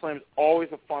 SummerSlam is always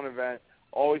a fun event,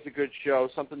 always a good show.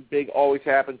 Something big always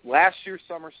happens. Last year's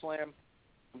SummerSlam,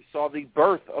 we saw the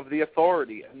birth of the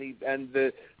Authority and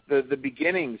the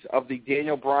beginnings of the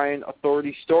Daniel Bryan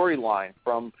Authority storyline,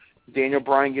 from Daniel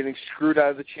Bryan getting screwed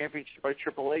out of the championship by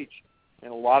Triple H.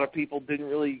 And a lot of people didn't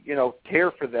really,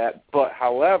 care for that. But,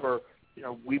 however,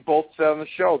 we both said on the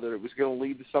show that it was going to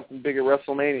lead to something big at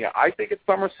WrestleMania. I think at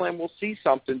SummerSlam we'll see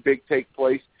something big take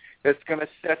place that's going to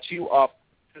set you up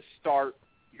to start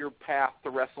your path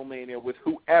to WrestleMania with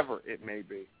whoever it may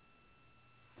be.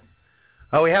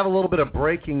 We have a little bit of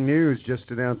breaking news just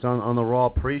announced on the Raw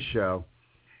pre-show.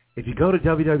 If you go to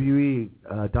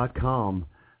WWE.com,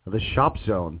 the Shop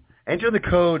Zone, enter the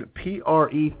code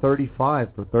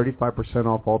PRE35 for 35%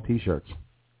 off all T-shirts.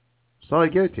 So I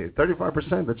get it to you.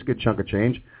 35%, that's a good chunk of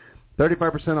change.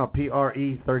 35% off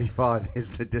PRE35 is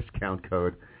the discount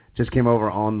code. Just came over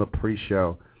on the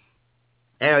pre-show.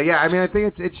 Yeah, I mean, I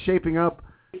think it's shaping up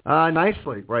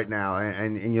nicely right now.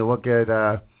 And you look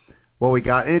at what we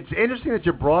got. And it's interesting that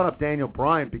you brought up Daniel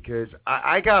Bryan, because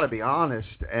I got to be honest,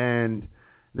 and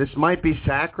this might be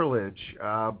sacrilege,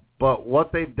 but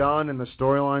what they've done and the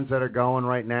storylines that are going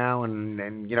right now,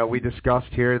 and we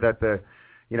discussed here that the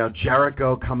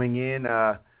Jericho coming in,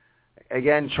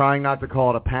 again, trying not to call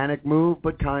it a panic move,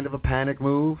 but kind of a panic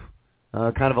move,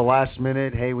 kind of a last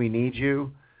minute, hey, we need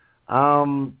you.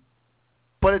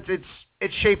 But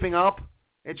it's shaping up.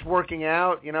 It's working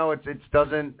out. It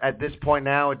doesn't, at this point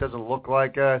now, it doesn't look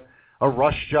like a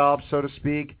rush job, so to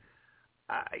speak.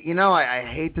 I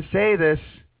hate to say this.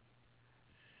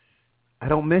 I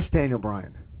don't miss Daniel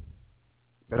Bryan.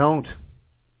 I don't.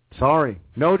 Sorry.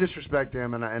 No disrespect to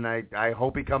him, and I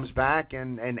hope he comes back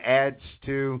and adds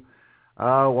to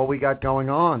what we got going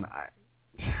on.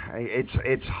 I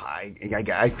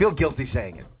feel guilty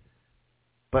saying it,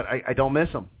 but I don't miss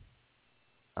him.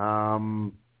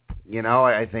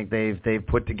 I think they've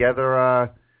put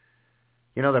together,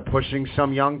 they're pushing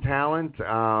some young talent.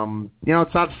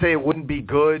 It's not to say it wouldn't be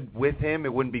good with him.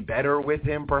 It wouldn't be better with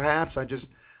him, perhaps.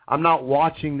 I'm not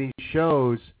watching these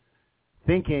shows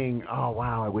thinking, oh,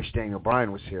 wow, I wish Daniel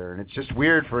Bryan was here. And it's just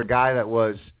weird for a guy that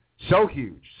was so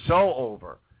huge, so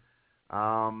over.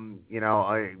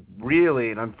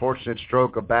 Really an unfortunate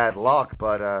stroke of bad luck.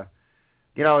 But,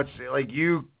 it's like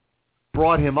you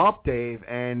brought him up, Dave,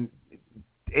 and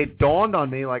it dawned on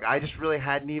me, like, I just really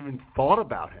hadn't even thought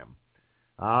about him.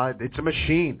 It's a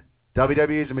machine.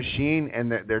 WWE is a machine,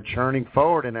 and they're churning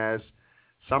forward. And as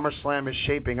SummerSlam is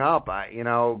shaping up,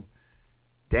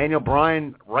 Daniel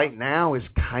Bryan right now is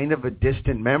kind of a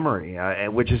distant memory,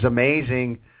 which is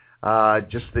amazing.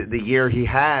 Just the year he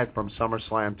had from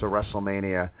SummerSlam to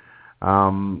WrestleMania.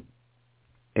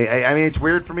 It's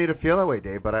weird for me to feel that way,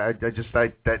 Dave, but I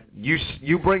that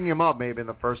you bringing him up may have been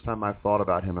the first time I've thought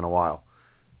about him in a while.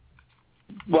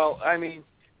 Well, I'm going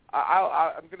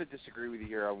to disagree with you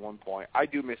here on one point. I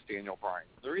do miss Daniel Bryan.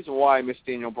 The reason why I miss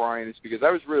Daniel Bryan is because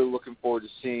I was really looking forward to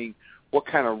seeing what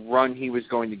kind of run he was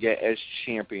going to get as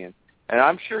champion. And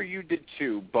I'm sure you did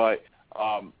too, but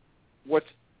what's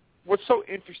so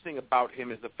interesting about him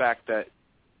is the fact that,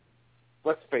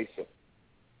 let's face it,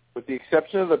 with the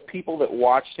exception of the people that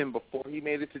watched him before he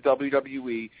made it to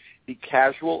WWE, the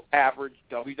casual, average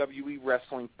WWE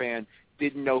wrestling fan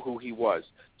didn't know who he was.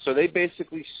 So they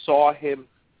basically saw him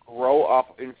grow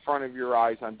up in front of your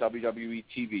eyes on WWE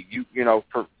TV,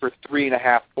 for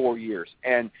 3.5, 4 years.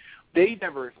 And they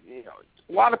never,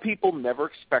 a lot of people never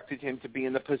expected him to be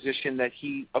in the position that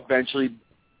he eventually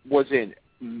was in.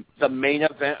 The main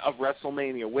event of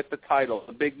WrestleMania with the title,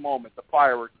 the big moment, the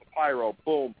fireworks, the pyro,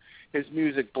 boom, his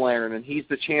music blaring, and he's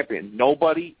the champion.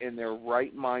 Nobody in their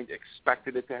right mind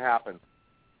expected it to happen.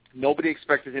 Nobody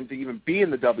expected him to even be in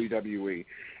the WWE.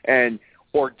 And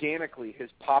organically, his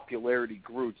popularity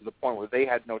grew to the point where they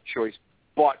had no choice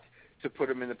but to put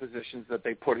him in the positions that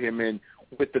they put him in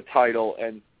with the title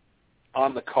and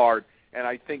on the card. And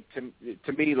I think,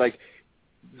 to me, like,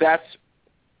 that's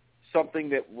something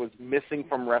that was missing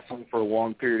from wrestling for a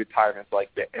long period of time. It's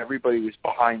like that everybody was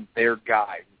behind their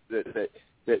guy that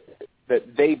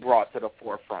they brought to the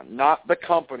forefront. Not the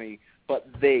company, but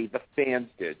the fans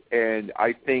did. And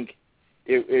I think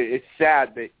it's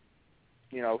sad that,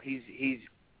 he's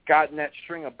gotten that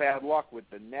string of bad luck with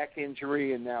the neck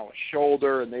injury and now a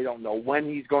shoulder, and they don't know when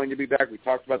he's going to be back. We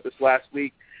talked about this last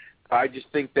week. I just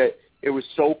think that it was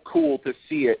so cool to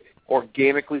see it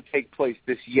organically take place,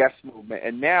 this yes movement.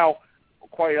 And now,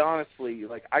 quite honestly,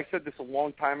 like I said this a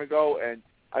long time ago, and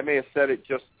I may have said it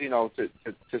just,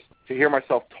 to hear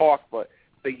myself talk, but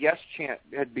the yes chant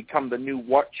had become the new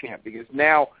what chant, because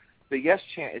now the yes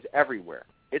chant is everywhere.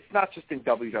 It's not just in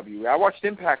WWE. I watched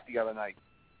Impact the other night.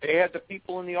 They had the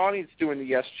people in the audience doing the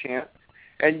yes chant,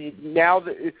 and now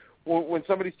when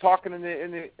somebody's talking in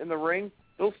the ring,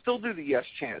 they'll still do the yes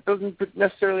chant. It doesn't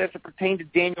necessarily have to pertain to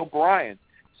Daniel Bryan.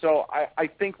 So I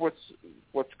think what's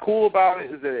cool about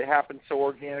it is that it happened so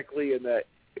organically, and that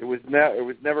it was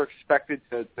never expected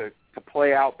to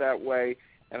play out that way.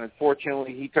 And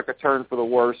unfortunately, he took a turn for the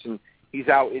worse, and he's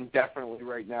out indefinitely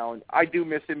right now. And I do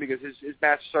miss him because his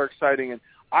matches are exciting, and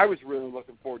I was really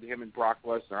looking forward to him and Brock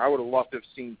Lesnar. I would have loved to have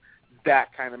seen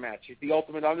that kind of match. He's the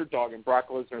ultimate underdog, and Brock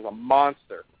Lesnar is a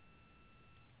monster.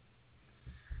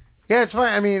 Yeah, it's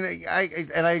fine.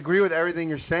 I agree with everything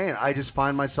you're saying. I just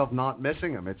find myself not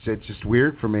missing him. It's just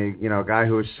weird for me, a guy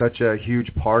who is such a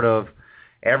huge part of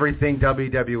everything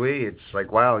WWE. It's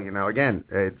like, wow, again,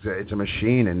 it's a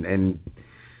machine, and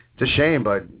it's a shame,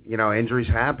 but injuries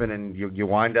happen, and you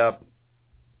wind up,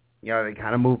 they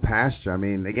kind of move past you.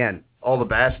 Again, all the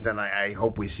best, and I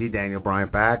hope we see Daniel Bryan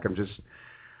back. I'm just,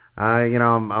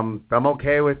 I'm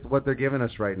okay with what they're giving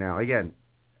us right now. Again,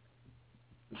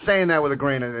 saying that with a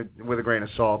grain of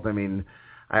salt.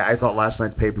 I thought last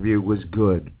night's pay-per-view was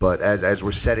good, but as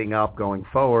we're setting up going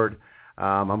forward,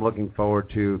 I'm looking forward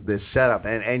to this setup.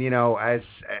 And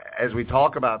as we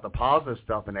talk about the positive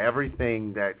stuff and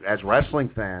everything that as wrestling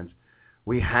fans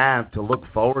we have to look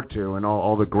forward to, and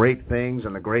all the great things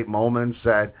and the great moments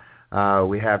that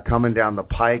we have coming down the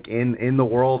pike in the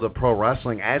world of pro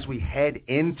wrestling as we head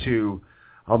into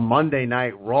a Monday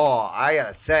Night Raw, I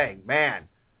gotta say, man,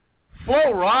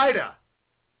 Flo Rida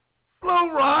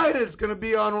is going to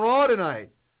be on Raw tonight.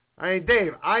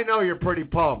 Dave, I know you're pretty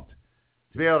pumped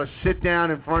to be able to sit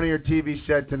down in front of your TV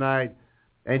set tonight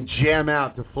and jam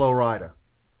out to Flo Rida.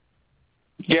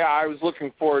 Yeah, I was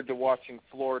looking forward to watching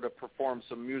Flo Rida perform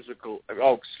some musical.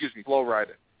 Flo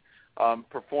Rida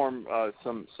perform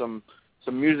some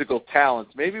musical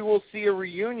talents. Maybe we'll see a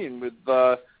reunion with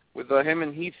him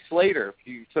and Heath Slater.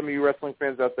 Some of you wrestling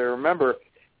fans out there remember,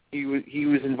 he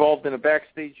was involved in a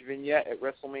backstage vignette at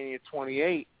WrestleMania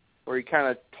 28 where he kind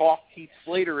of talked Heath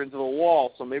Slater into the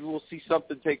wall. So maybe we'll see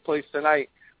something take place tonight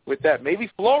with that. Maybe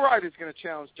Flo Rida is going to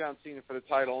challenge John Cena for the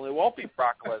title, and it won't be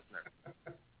Brock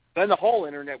Lesnar. Then the whole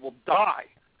internet will die.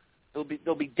 They'll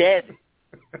be dead.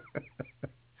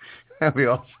 That'd be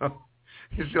awesome.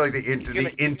 You see, like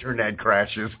the internet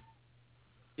crashes.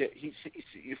 Yeah,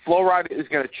 Flo Rida is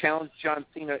going to challenge John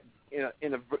Cena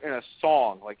in a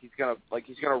song. Like he's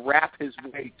gonna rap his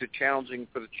way to challenging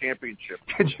for the championship.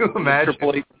 Could you imagine?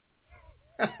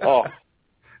 Oh,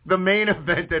 the main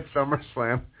event at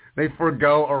SummerSlam, they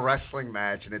forgo a wrestling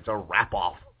match and it's a rap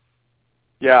off.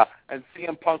 Yeah, and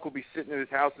CM Punk will be sitting at his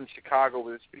house in Chicago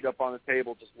with his feet up on the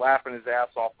table, just laughing his ass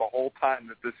off the whole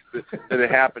time that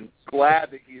it happened.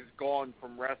 Glad that he is gone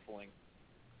from wrestling.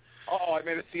 Oh, I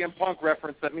made a CM Punk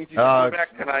reference. That means he's coming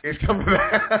back tonight. He's coming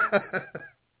back.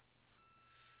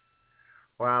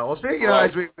 Wow. Well, speaking of,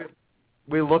 as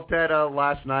we looked at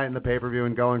last night in the pay-per-view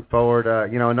and going forward,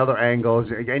 another angle,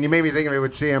 and you made me think of it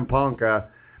with CM Punk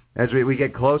as we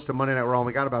get close to Monday Night Raw.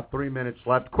 We got about 3 minutes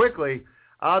left. Quickly,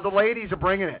 the ladies are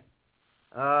bringing it.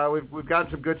 We've gotten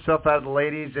some good stuff out of the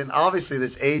ladies, and obviously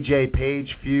this AJ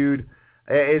Page feud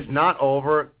is not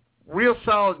over. Real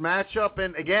solid matchup,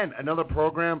 and again, another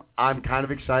program. I'm kind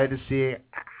of excited to see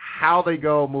how they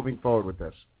go moving forward with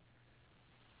this.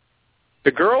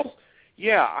 The girls?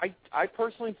 Yeah, I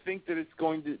personally think that it's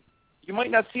going to – you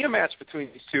might not see a match between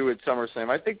these two at SummerSlam.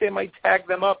 I think they might tag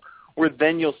them up where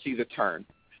then you'll see the turn.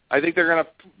 I think they're going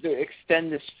to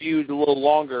extend this feud a little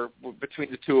longer between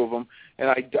the two of them, and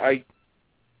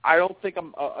I don't think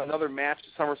another match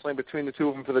at SummerSlam between the two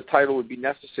of them for the title would be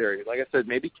necessary. Like I said,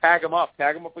 maybe tag them up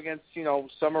against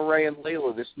Summer Rae and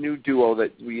Layla, this new duo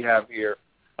that we have here,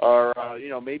 or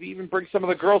maybe even bring some of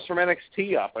the girls from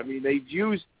NXT up. I mean, they've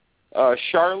used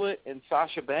Charlotte and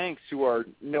Sasha Banks, who are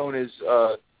known as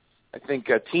I think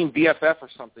Team BFF or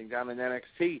something down in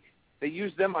NXT. They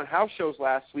used them on house shows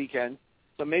last weekend.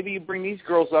 So maybe you bring these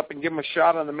girls up and give them a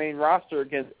shot on the main roster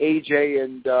against AJ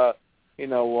and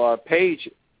Paige,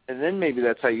 and then maybe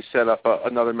that's how you set up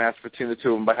another match between the two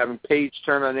of them by having Paige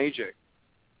turn on AJ.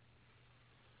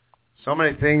 So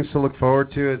many things to look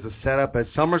forward to as a setup. As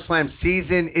SummerSlam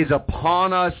season is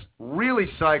upon us, really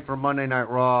psyched for Monday Night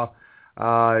Raw.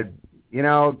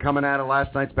 Coming out of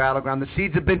last night's BattleGround, the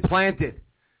seeds have been planted.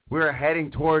 We're heading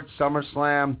towards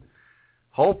SummerSlam.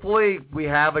 Hopefully, we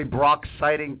have a Brock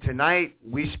sighting tonight.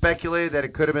 We speculated that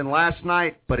it could have been last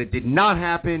night, but it did not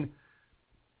happen.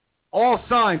 All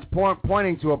signs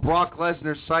pointing to a Brock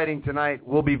Lesnar sighting tonight.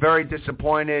 We'll be very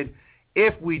disappointed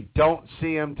if we don't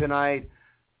see him tonight.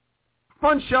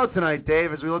 Fun show tonight,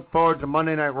 Dave, as we look forward to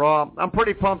Monday Night Raw. I'm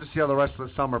pretty pumped to see how the rest of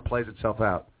the summer plays itself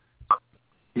out.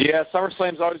 Yeah,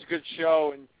 SummerSlam's always a good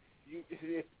show, and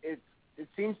it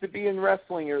seems to be in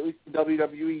wrestling, or at least in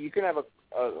WWE. You can have a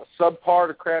subpar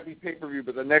to crappy pay-per-view,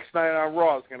 but the next night on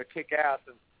Raw is going to kick ass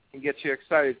and get you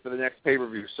excited for the next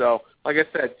pay-per-view. So, like I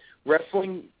said,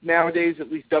 wrestling nowadays, at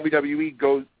least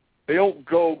WWE, they don't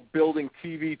go building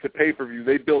TV to pay-per-view.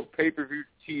 They build pay-per-view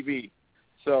to TV.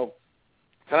 So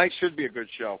tonight should be a good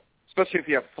show, especially if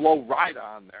you have Flo Rida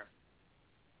on there.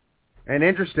 And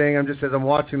interesting, as I'm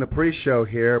watching the pre-show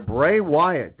here, Bray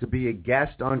Wyatt to be a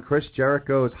guest on Chris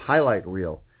Jericho's highlight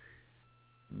reel.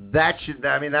 That's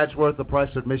worth the price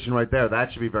of admission right there.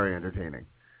 That should be very entertaining.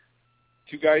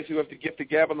 Two guys who have to get the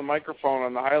gab on the microphone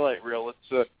on the highlight reel.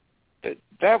 That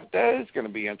is going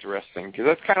to be interesting because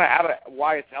that's kind of out of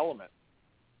Wyatt's element.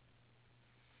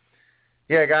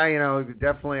 Yeah, guy,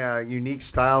 definitely a unique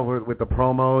style with the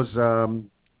promos.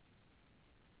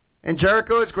 And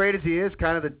Jericho, as great as he is,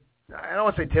 kind of I don't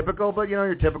want to say typical, but,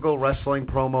 your typical wrestling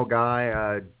promo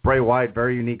guy. Bray Wyatt,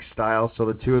 very unique style. So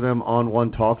the two of them on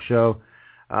one talk show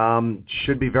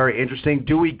should be very interesting.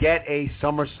 Do we get a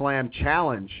SummerSlam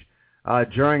challenge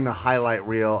during the highlight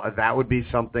reel? That would be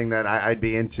something that I'd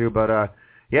be into. But,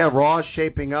 Raw is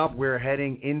shaping up. We're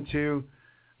heading into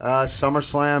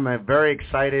SummerSlam. I'm very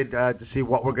excited to see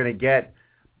what we're going to get.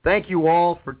 Thank you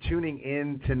all for tuning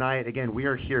in tonight. Again, we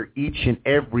are here each and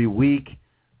every week,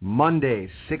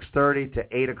 Mondays, 6:30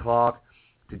 to 8 o'clock,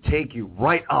 to take you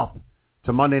right up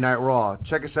to Monday Night Raw.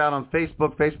 Check us out on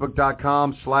Facebook,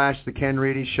 facebook.com/The Ken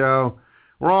Reedy Show.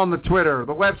 We're on the Twitter,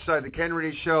 the website,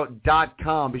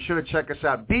 thekenreedyshow.com. Be sure to check us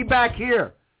out. Be back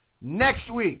here next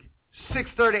week,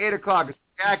 6:30 to 8 o'clock.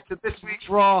 Back to this week's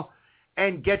Raw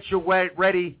and get you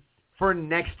ready for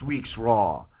next week's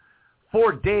Raw.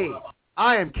 For Dave,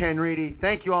 I am Ken Reedy.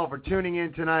 Thank you all for tuning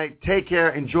in tonight. Take care.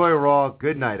 Enjoy Raw.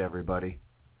 Good night, everybody.